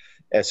where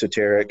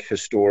esoteric,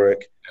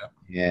 historic,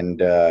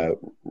 and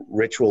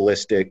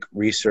ritualistic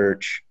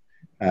research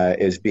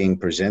is being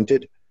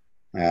presented.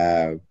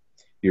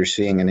 You're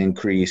seeing an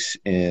increase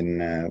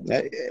in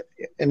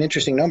an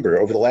interesting number.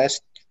 Over the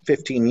last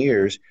 15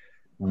 years,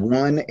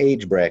 one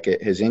age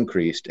bracket has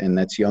increased, and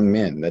that's young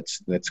men.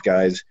 That's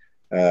guys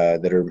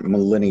that are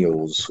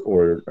millennials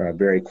or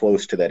very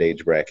close to that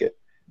age bracket.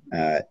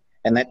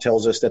 And that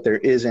tells us that there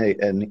is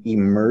an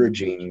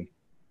emerging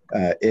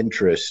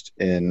interest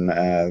in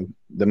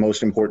the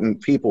most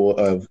important people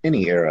of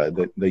any era,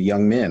 the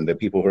young men, the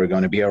people who are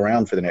going to be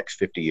around for the next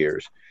 50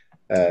 years.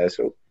 It's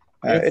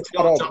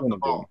not all doom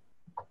and gloom.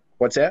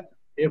 What's that?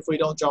 If we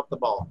don't drop the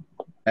ball.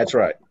 That's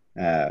right.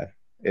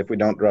 If we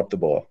don't drop the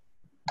ball.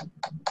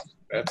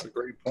 That's a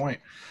great point.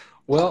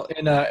 Well,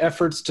 in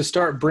efforts to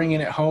start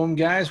bringing it home,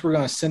 guys, we're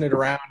going to send it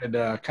around and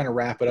kind of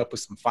wrap it up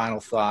with some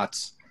final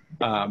thoughts.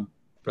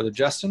 Brother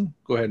Justin,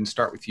 go ahead and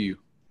start with you.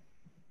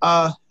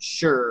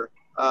 Sure.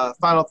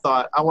 Final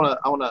thought. I want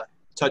to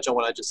touch on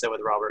what I just said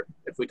with Robert.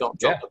 If we don't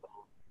drop the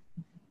ball,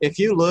 if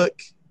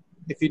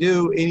you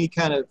do any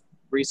kind of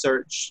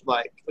research,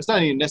 like it's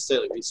not even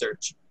necessarily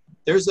research,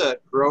 there's a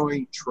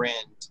growing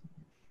trend,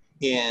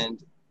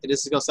 and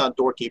this is going to sound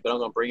dorky, but I'm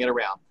going to bring it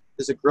around.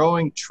 There's a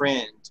growing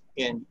trend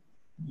in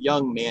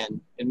young men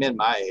and men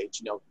my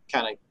age,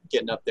 kind of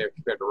getting up there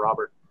compared to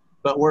Robert.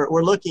 But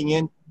we're looking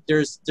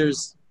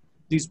there's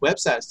these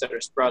websites that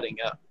are sprouting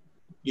up,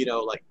 you know,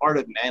 like Art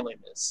of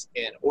Manliness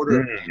and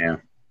Order of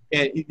Man.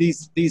 And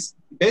these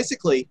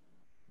basically,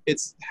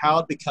 it's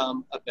how to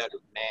become a better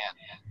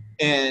man.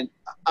 And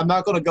I'm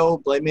not going to go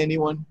blame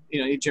anyone, you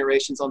know, any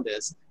generations on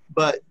this,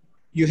 but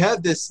you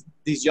have these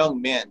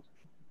young men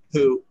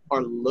who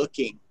are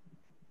looking,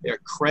 they're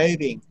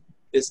craving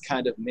this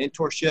kind of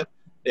mentorship.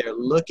 They're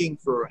looking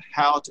for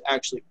how to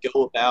actually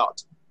go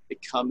about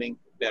becoming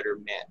better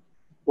men.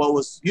 What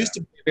was used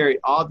to be a very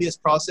obvious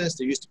process,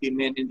 there used to be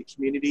men in the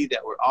community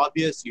that were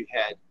obvious. You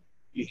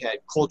had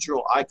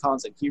cultural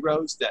icons and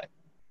heroes that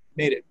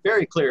made it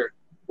very clear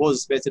what was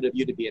expected of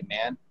you to be a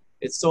man.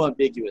 It's so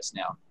ambiguous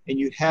now. And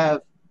you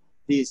have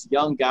these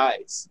young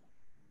guys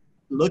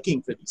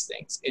looking for these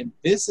things. And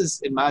this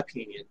is, in my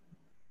opinion,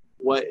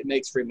 what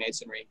makes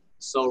Freemasonry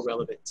so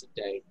relevant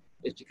today,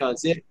 is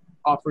because it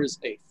offers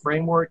a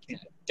framework and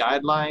a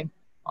guideline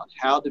on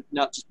how to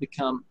not just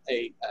become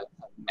a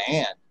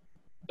man,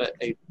 but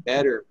a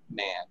better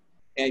man,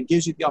 and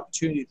gives you the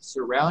opportunity to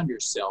surround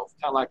yourself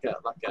kind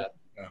of like a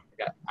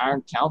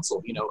iron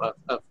council, you know,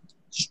 of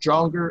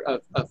stronger,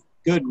 of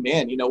good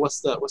men. You know,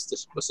 what's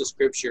the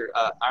scripture?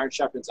 Iron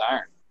sharpens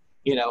iron,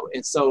 you know.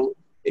 And so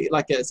it's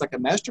like a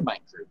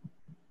mastermind group,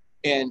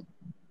 and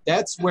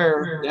that's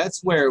where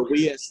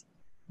we as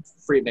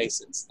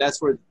Freemasons,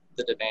 that's where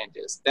the demand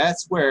is.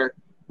 That's where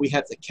we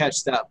have to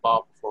catch that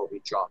ball before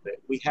we drop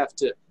it. We have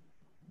to,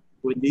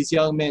 when these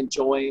young men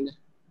join,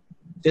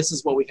 this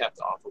is what we have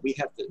to offer. We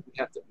have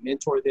to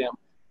mentor them.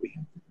 We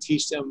have to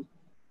teach them,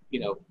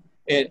 you know,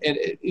 and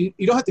you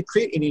don't have to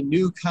create any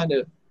new kind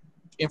of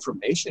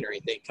information or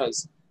anything,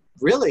 because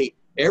really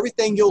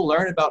everything you'll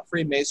learn about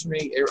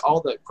Freemasonry,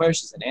 all the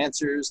questions and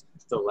answers,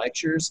 the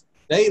lectures,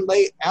 they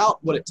lay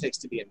out what it takes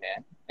to be a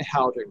man and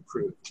how to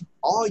improve.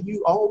 All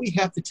we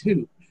have to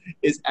do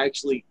is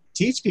actually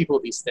teach people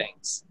these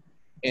things,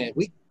 and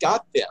we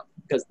got them,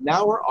 because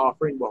now we're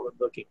offering what we're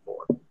looking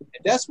for.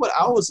 And that's what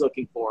I was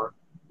looking for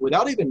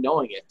without even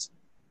knowing it,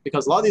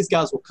 because a lot of these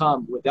guys will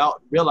come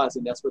without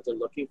realizing that's what they're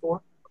looking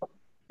for.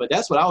 But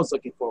that's what I was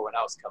looking for when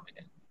I was coming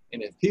in.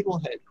 And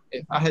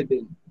if I had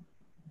been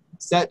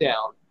sat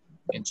down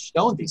and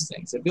shown these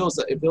things, it feels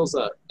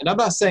and I'm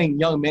not saying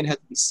young men have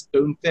to be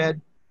spoon-fed,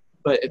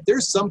 but if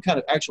there's some kind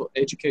of actual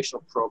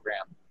educational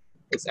program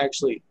that's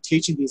actually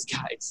teaching these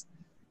guys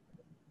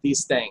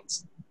these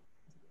things,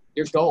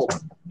 you're gold.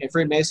 And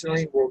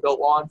Freemasonry will go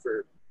on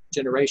for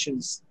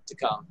generations to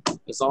come.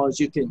 Well,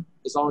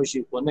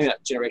 maybe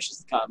not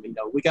generations to come. You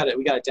know, we got to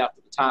adapt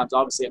to the times.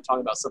 Obviously, I'm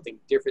talking about something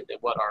different than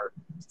what our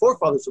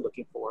forefathers were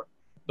looking for.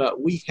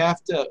 But we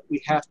have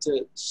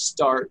to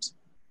start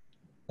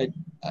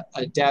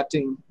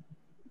adapting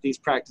these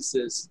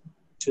practices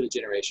to the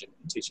generation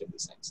and teaching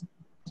these things.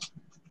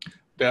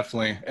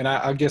 Definitely. And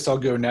I guess I'll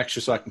go next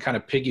just so I can kind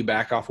of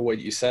piggyback off of what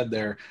you said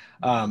there.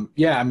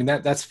 Yeah, I mean,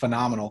 that's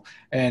phenomenal.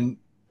 And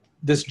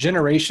this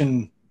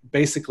generation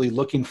basically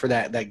looking for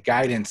that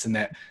guidance and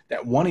that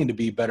wanting to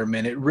be better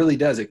men, it really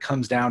does. It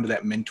comes down to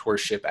that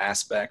mentorship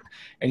aspect.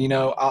 And, you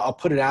know, I'll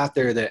put it out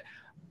there that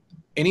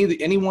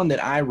anyone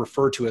that I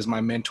refer to as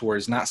my mentor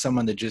is not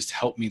someone that just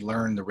helped me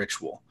learn the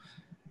ritual.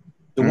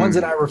 The ones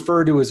that I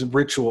refer to as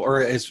ritual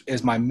or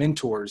as my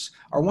mentors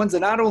are ones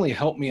that not only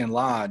help me in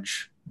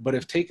lodge, but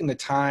have taken the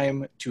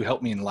time to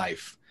help me in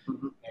life.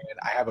 Mm-hmm. And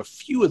I have a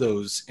few of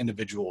those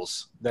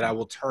individuals that I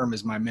will term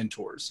as my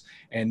mentors.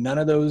 And none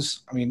of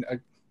those, I mean,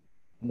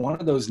 one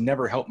of those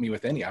never helped me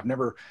with any. I've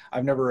never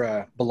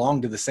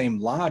belonged to the same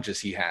lodge as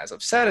he has.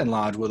 I've sat in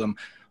lodge with him,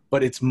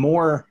 but it's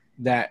more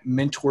that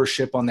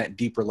mentorship on that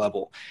deeper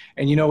level.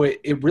 And, you know,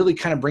 it really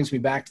kind of brings me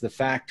back to the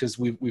fact, because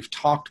we've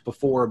talked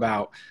before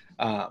about,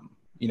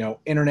 you know,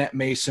 internet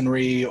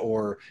masonry,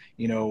 or,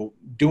 you know,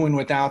 doing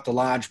without the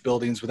lodge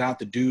buildings, without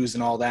the dues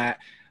and all that.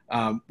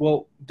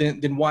 Well,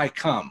 then why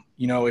come?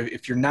 You know,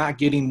 if you're not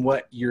getting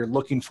what you're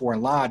looking for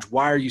in lodge,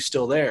 why are you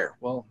still there?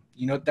 Well,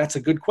 you know, that's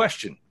a good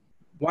question.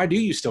 Why do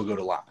you still go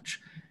to lodge?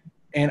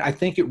 And I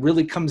think it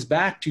really comes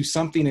back to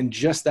something in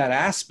just that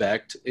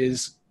aspect,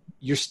 is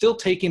you're still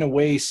taking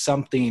away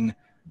something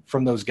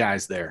from those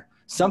guys there.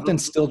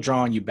 Something's still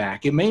drawing you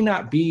back. It may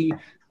not be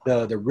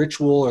the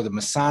ritual or the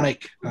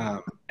Masonic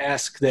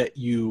esque that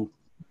you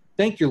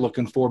think you're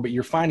looking for, but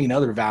you're finding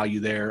other value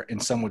there in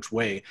some which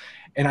way.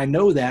 And I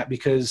know that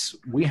because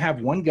we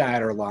have one guy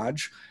at our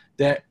lodge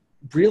that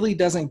really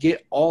doesn't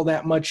get all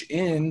that much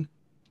in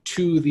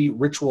to the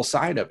ritual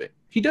side of it.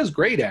 He does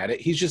great at it.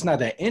 He's just not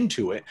that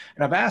into it.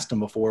 And I've asked him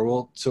before,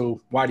 well,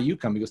 so why do you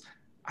come? He goes,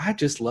 I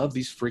just love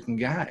these freaking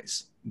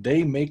guys.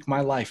 They make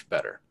my life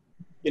better.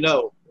 You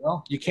know,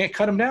 well, you can't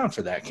cut them down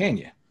for that, can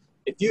you?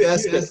 If you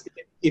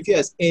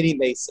ask any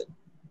Mason,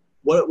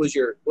 what was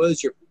your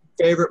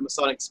favorite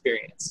Masonic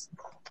experience?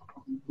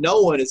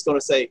 No one is going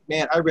to say,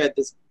 man, I read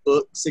this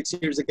book 6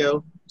 years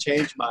ago,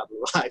 changed my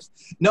life.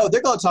 No,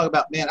 they're going to talk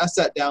about, man, I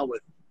sat down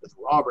with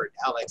Robert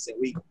and Alex, and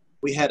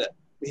we had a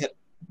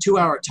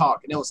 2-hour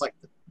talk, and it was like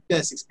the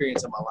best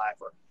experience of my life.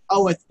 Or I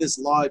went to this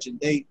lodge and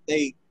they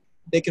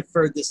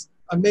conferred this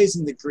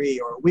amazing degree,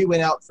 or we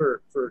went out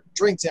for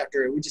drinks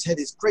after, and we just had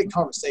these great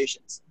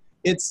conversations.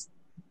 It's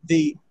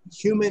the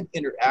human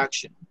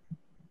interaction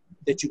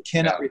that you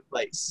cannot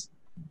replace.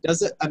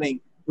 I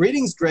mean,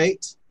 reading's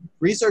great.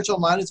 Research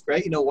online is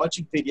great.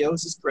 Watching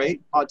videos is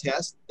great.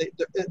 Podcasts,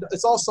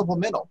 it's all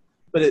supplemental,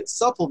 but it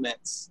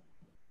supplements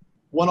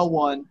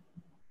one-on-one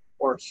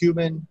or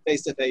human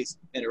face-to-face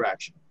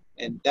interaction.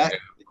 And that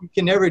you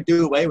can never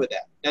do away with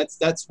that.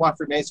 That's why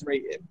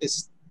Freemasonry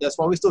that's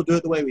why we still do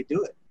it the way we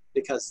do it,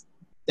 because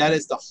that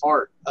is the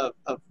heart of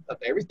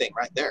everything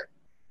right there.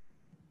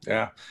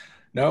 Yeah,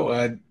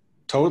 no,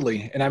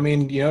 totally. And I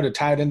mean, to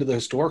tie it into the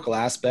historical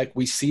aspect,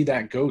 we see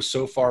that go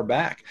so far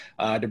back.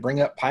 To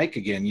bring up Pike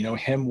again,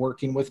 him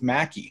working with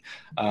Mackey,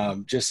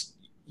 just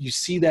you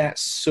see that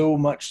so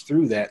much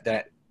through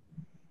that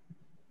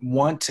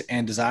want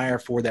and desire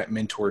for that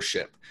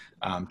mentorship,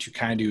 to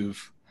kind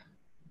of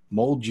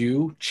mold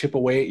you, chip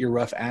away at your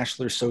rough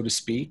ashlar, so to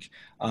speak,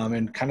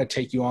 and kind of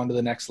take you on to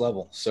the next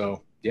level.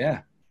 So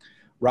yeah.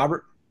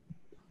 Robert?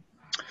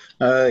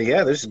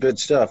 Yeah, this is good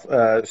stuff.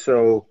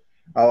 So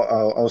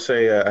I'll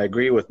say I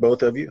agree with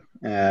both of you.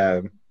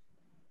 That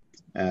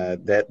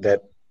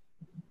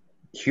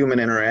human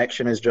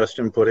interaction, as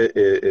Justin put it,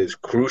 is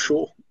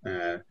crucial.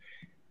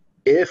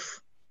 If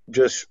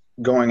just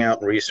going out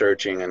and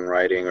researching and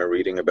writing or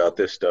reading about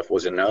this stuff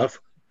was enough,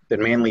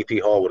 then Manly P.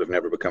 Hall would have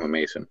never become a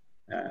Mason.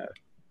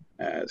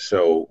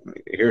 So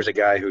here's a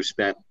guy who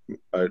spent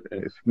a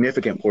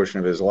significant portion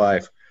of his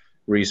life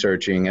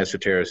researching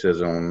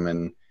esotericism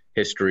and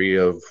history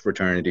of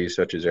fraternities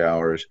such as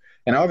ours,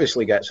 and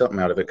obviously got something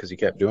out of it because he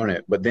kept doing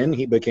it. But then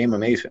he became a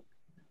Mason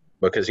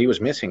because he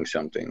was missing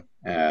something.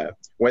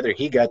 Whether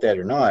he got that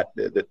or not,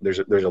 there's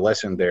a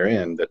lesson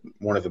therein that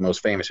one of the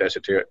most famous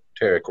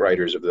esoteric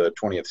writers of the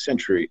 20th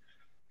century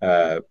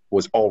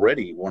was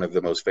already one of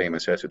the most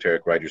famous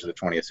esoteric writers of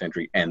the 20th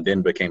century and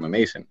then became a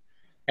Mason.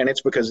 And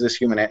it's because this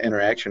human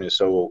interaction is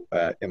so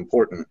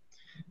important.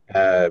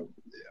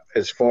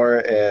 As far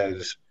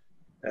as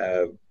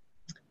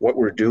what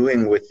we're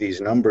doing with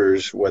these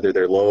numbers, whether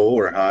they're low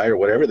or high or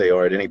whatever they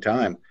are at any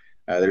time,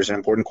 there's an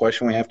important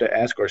question we have to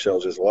ask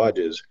ourselves as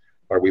lodges.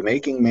 Are we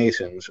making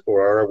Masons,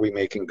 or are we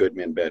making good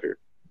men better?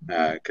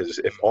 Because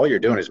if all you're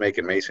doing is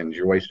making Masons,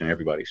 you're wasting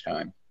everybody's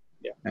time.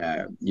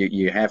 Yeah.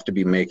 You have to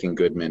be making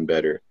good men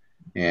better.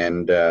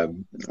 And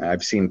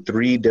I've seen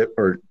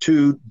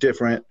two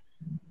different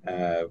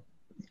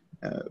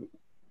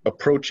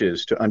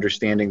approaches to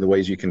understanding the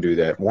ways you can do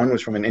that. One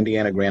was from an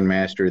Indiana Grand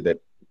Master that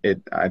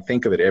I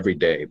think of it every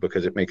day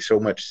because it makes so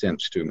much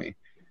sense to me.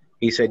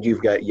 He said,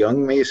 you've got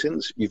young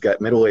Masons, you've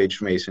got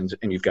middle-aged Masons,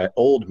 and you've got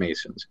old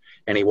Masons.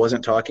 And he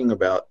wasn't talking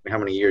about how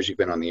many years you've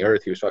been on the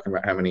earth. He was talking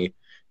about how many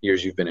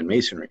years you've been in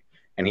Masonry.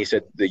 And he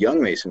said, the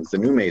young Masons, the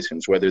new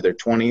Masons, whether they're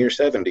 20 or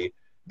 70,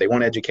 they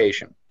want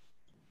education.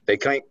 They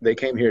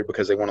came here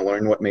because they want to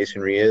learn what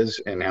Masonry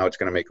is and how it's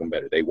going to make them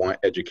better. They want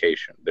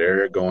education.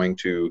 They're going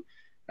to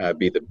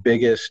be the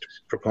biggest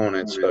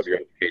proponents of your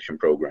education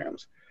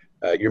programs.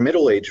 Your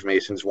middle-aged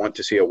Masons want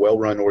to see a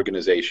well-run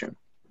organization.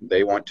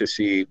 They want to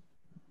see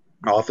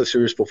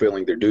officers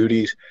fulfilling their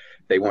duties.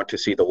 They want to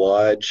see the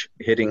lodge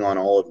hitting on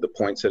all of the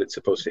points that it's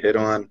supposed to hit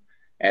on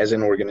as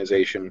an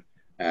organization.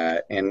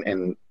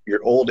 And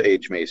your old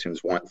age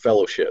Masons want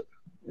fellowship.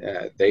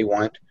 They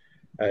want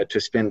to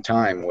spend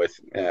time with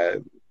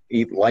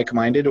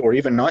like-minded or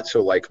even not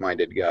so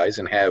like-minded guys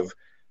and have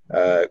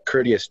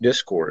courteous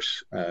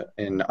discourse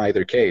in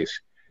either case.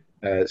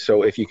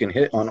 So if you can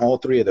hit on all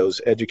three of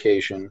those,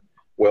 education,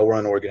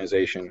 well-run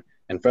organization,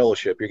 and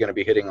fellowship, you're going to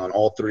be hitting on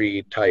all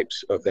three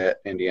types of that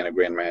Indiana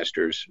Grand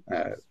Masters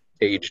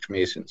aged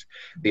Masons.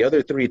 The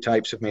other three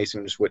types of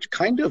Masons, which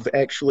kind of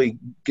actually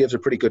gives a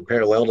pretty good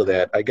parallel to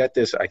that, I got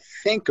this, I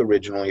think,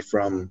 originally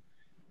from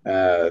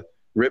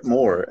Rip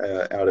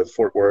Moore out of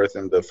Fort Worth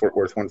and the Fort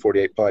Worth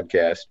 148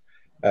 podcast.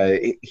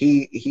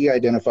 He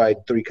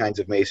identified three kinds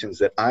of Masons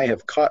that I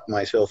have caught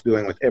myself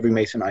doing with every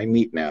Mason I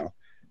meet now.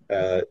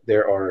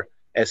 There are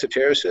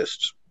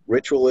esotericists,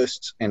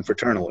 ritualists, and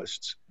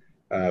fraternalists.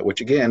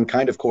 Which again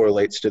kind of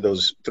correlates to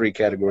those three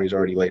categories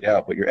already laid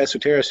out. But your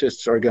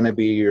esotericists are going to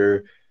be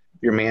your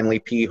Manly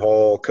P.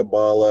 Hall,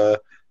 Kabbalah,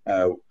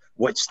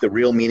 what's the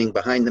real meaning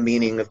behind the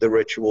meaning of the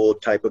ritual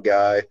type of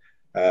guy,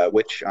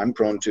 which I'm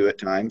prone to at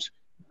times.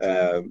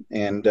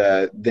 And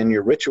then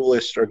your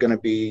ritualists are going to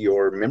be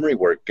your memory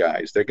work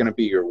guys. They're going to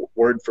be your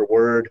word for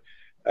word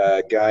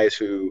guys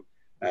who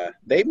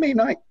they may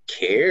not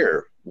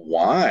care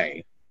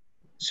why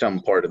some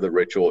part of the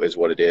ritual is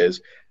what it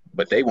is,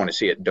 but they want to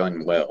see it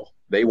done well.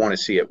 They want to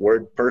see it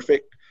word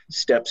perfect,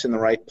 steps in the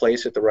right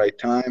place at the right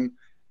time,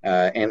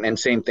 and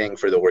same thing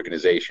for the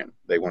organization.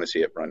 They want to see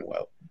it run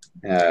well.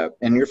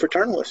 And your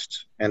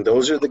fraternalists, and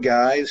those are the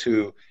guys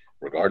who,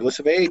 regardless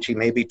of age, he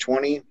may be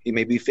 20, he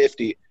may be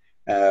 50,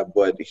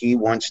 but he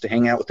wants to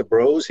hang out with the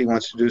bros. He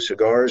wants to do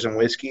cigars and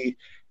whiskey.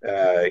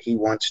 He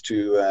wants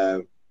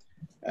to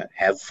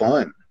have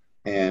fun.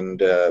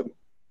 And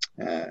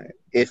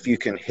if you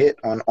can hit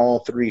on all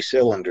three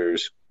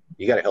cylinders,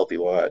 you got a healthy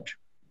lodge.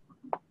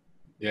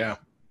 Yeah.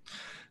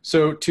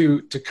 So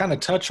to kind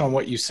of touch on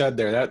what you said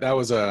there, that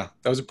was a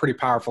pretty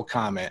powerful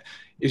comment.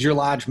 is your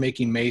lodge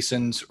making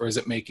Masons or is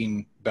it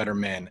making better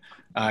men?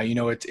 You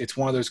know, it's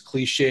one of those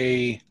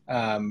cliche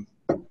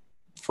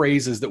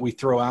phrases that we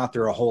throw out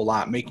there a whole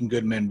lot, making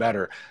good men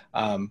better.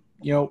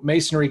 You know,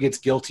 Masonry gets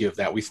guilty of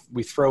that.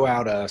 We throw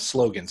out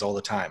slogans all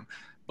the time,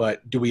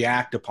 but do we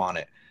act upon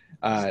it?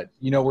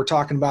 You know, we're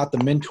talking about the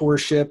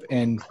mentorship,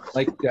 and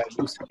like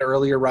you said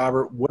earlier,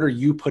 Robert, what are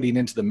you putting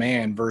into the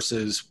man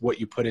versus what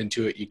you put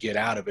into it, you get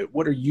out of it?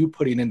 What are you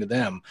putting into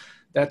them?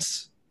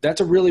 That's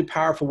a really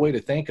powerful way to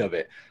think of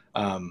it.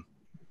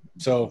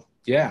 So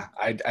yeah,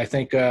 I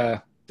think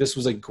this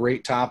was a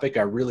great topic.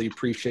 I really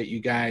appreciate you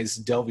guys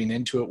delving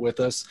into it with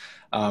us.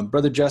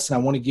 Brother Justin, I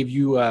want to give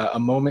you a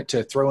moment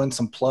to throw in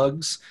some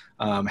plugs,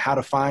 how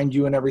to find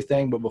you and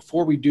everything. But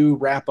before we do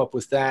wrap up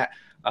with that,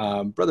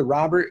 Brother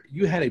Robert,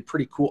 you had a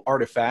pretty cool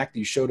artifact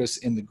you showed us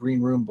in the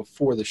green room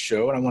before the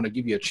show, and I want to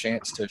give you a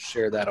chance to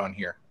share that on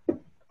here.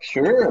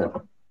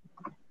 Sure.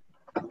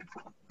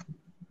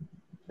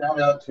 Shout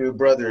out to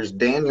brothers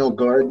Daniel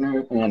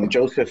Gardner and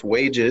Joseph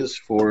Wages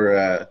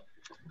for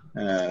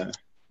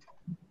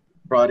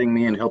prodding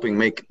me and helping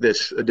make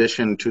this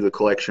addition to the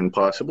collection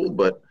possible.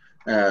 But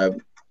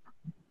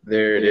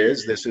there it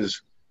is. This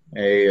is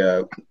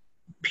a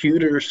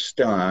pewter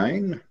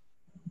stein.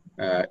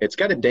 It's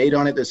got a date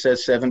on it that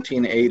says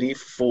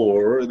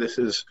 1784. This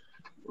is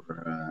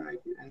right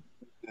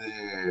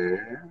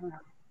there.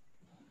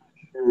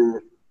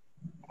 Sure.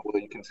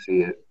 Well, you can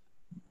see it.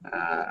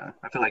 I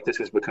feel like this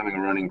is becoming a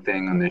running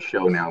thing on this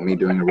show now, me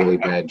doing a really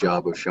bad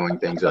job of showing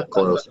things up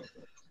close.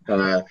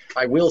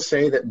 I will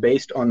say that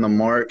based on the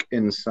mark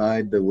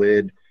inside the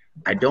lid,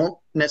 I don't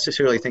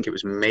necessarily think it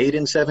was made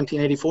in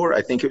 1784.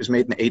 I think it was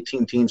made in the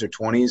 18 teens or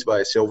 20s by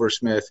a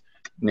silversmith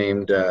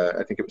named,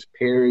 I think it was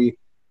Perry.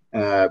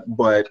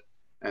 But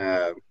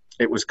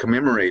it was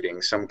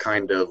commemorating some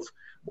kind of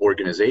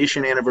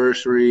organization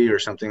anniversary or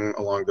something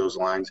along those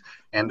lines.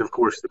 And of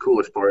course, the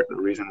coolest part, the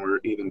reason we're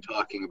even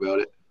talking about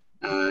it,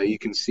 you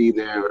can see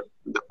there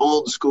the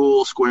old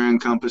school square and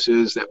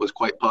compasses that was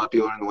quite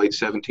popular in the late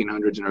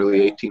 1700s and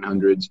early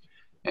 1800s,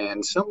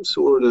 and some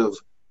sort of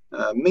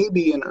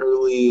maybe an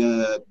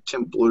early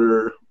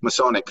Templar,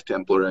 Masonic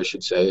Templar, I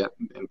should say,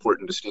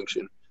 important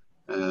distinction,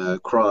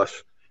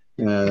 cross.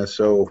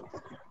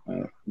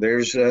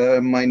 There's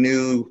my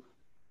new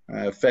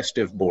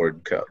festive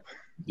board cup.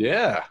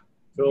 Yeah,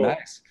 Cool.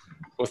 Nice.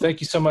 Well,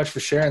 thank you so much for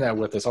sharing that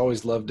with us.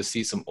 Always love to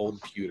see some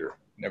old pewter.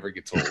 Never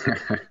gets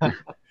old.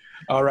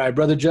 All right,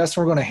 Brother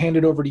Justin, we're going to hand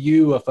it over to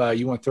you. If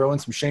you want to throw in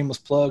some shameless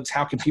plugs,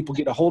 how can people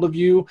get a hold of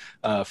you,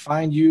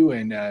 find you,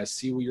 and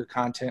see your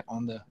content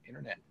on the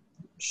internet?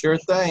 Sure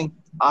thing.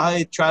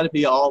 I try to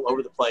be all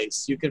over the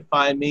place. You can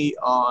find me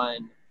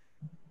on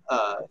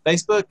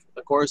Facebook,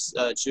 of course,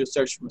 choose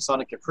search for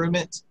Masonic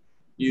Improvement.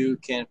 You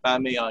can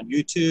find me on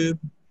YouTube,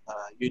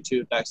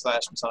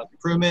 YouTube.com/Masonic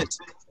Improvement.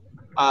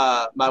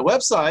 My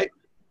website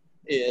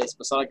is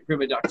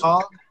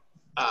MasonicImprovement.com.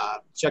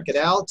 Check it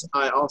out.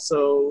 I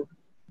also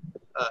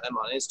am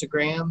on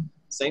Instagram,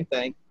 same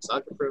thing,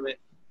 Masonic Improvement.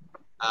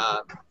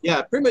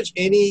 Yeah, pretty much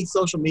any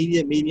social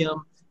media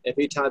medium, if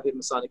you type in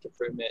Masonic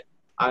Improvement,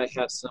 I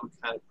have some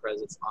kind of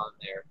presence on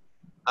there.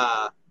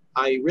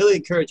 I really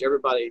encourage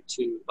everybody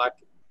to like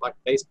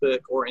Facebook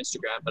or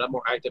Instagram, but I'm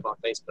more active on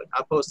Facebook.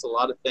 I post a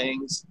lot of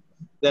things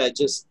that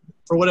just,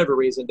 for whatever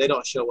reason, they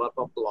don't show up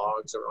on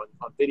blogs or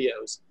on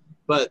videos.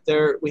 But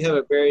we have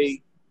a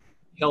very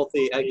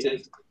healthy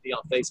activity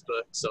on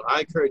Facebook. So I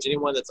encourage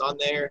anyone that's on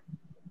there,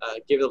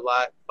 give it a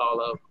like,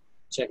 follow,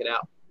 check it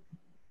out.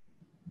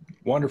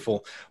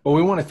 Wonderful. Well,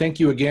 we want to thank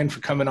you again for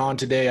coming on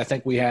today. I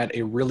think we had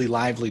a really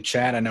lively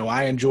chat. I know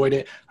I enjoyed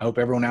it. I hope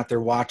everyone out there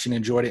watching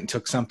enjoyed it and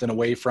took something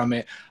away from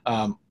it.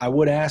 I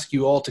would ask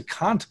you all to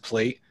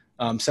contemplate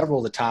several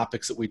of the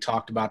topics that we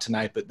talked about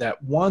tonight, but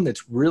that one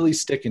that's really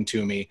sticking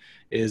to me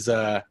is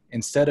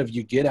instead of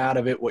you get out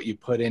of it what you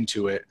put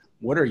into it,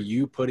 what are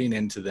you putting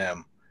into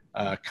them?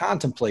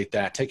 Contemplate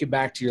that. Take it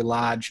back to your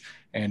lodge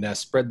and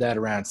spread that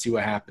around, see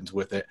what happens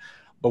with it.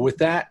 But with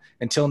that,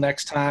 until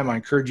next time, I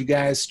encourage you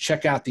guys,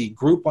 check out the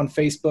group on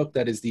Facebook.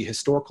 That is the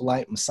Historical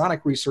Light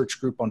Masonic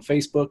Research Group on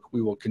Facebook.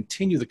 We will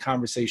continue the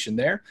conversation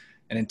there.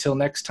 And until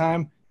next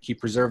time, keep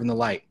preserving the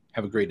light.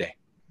 Have a great day.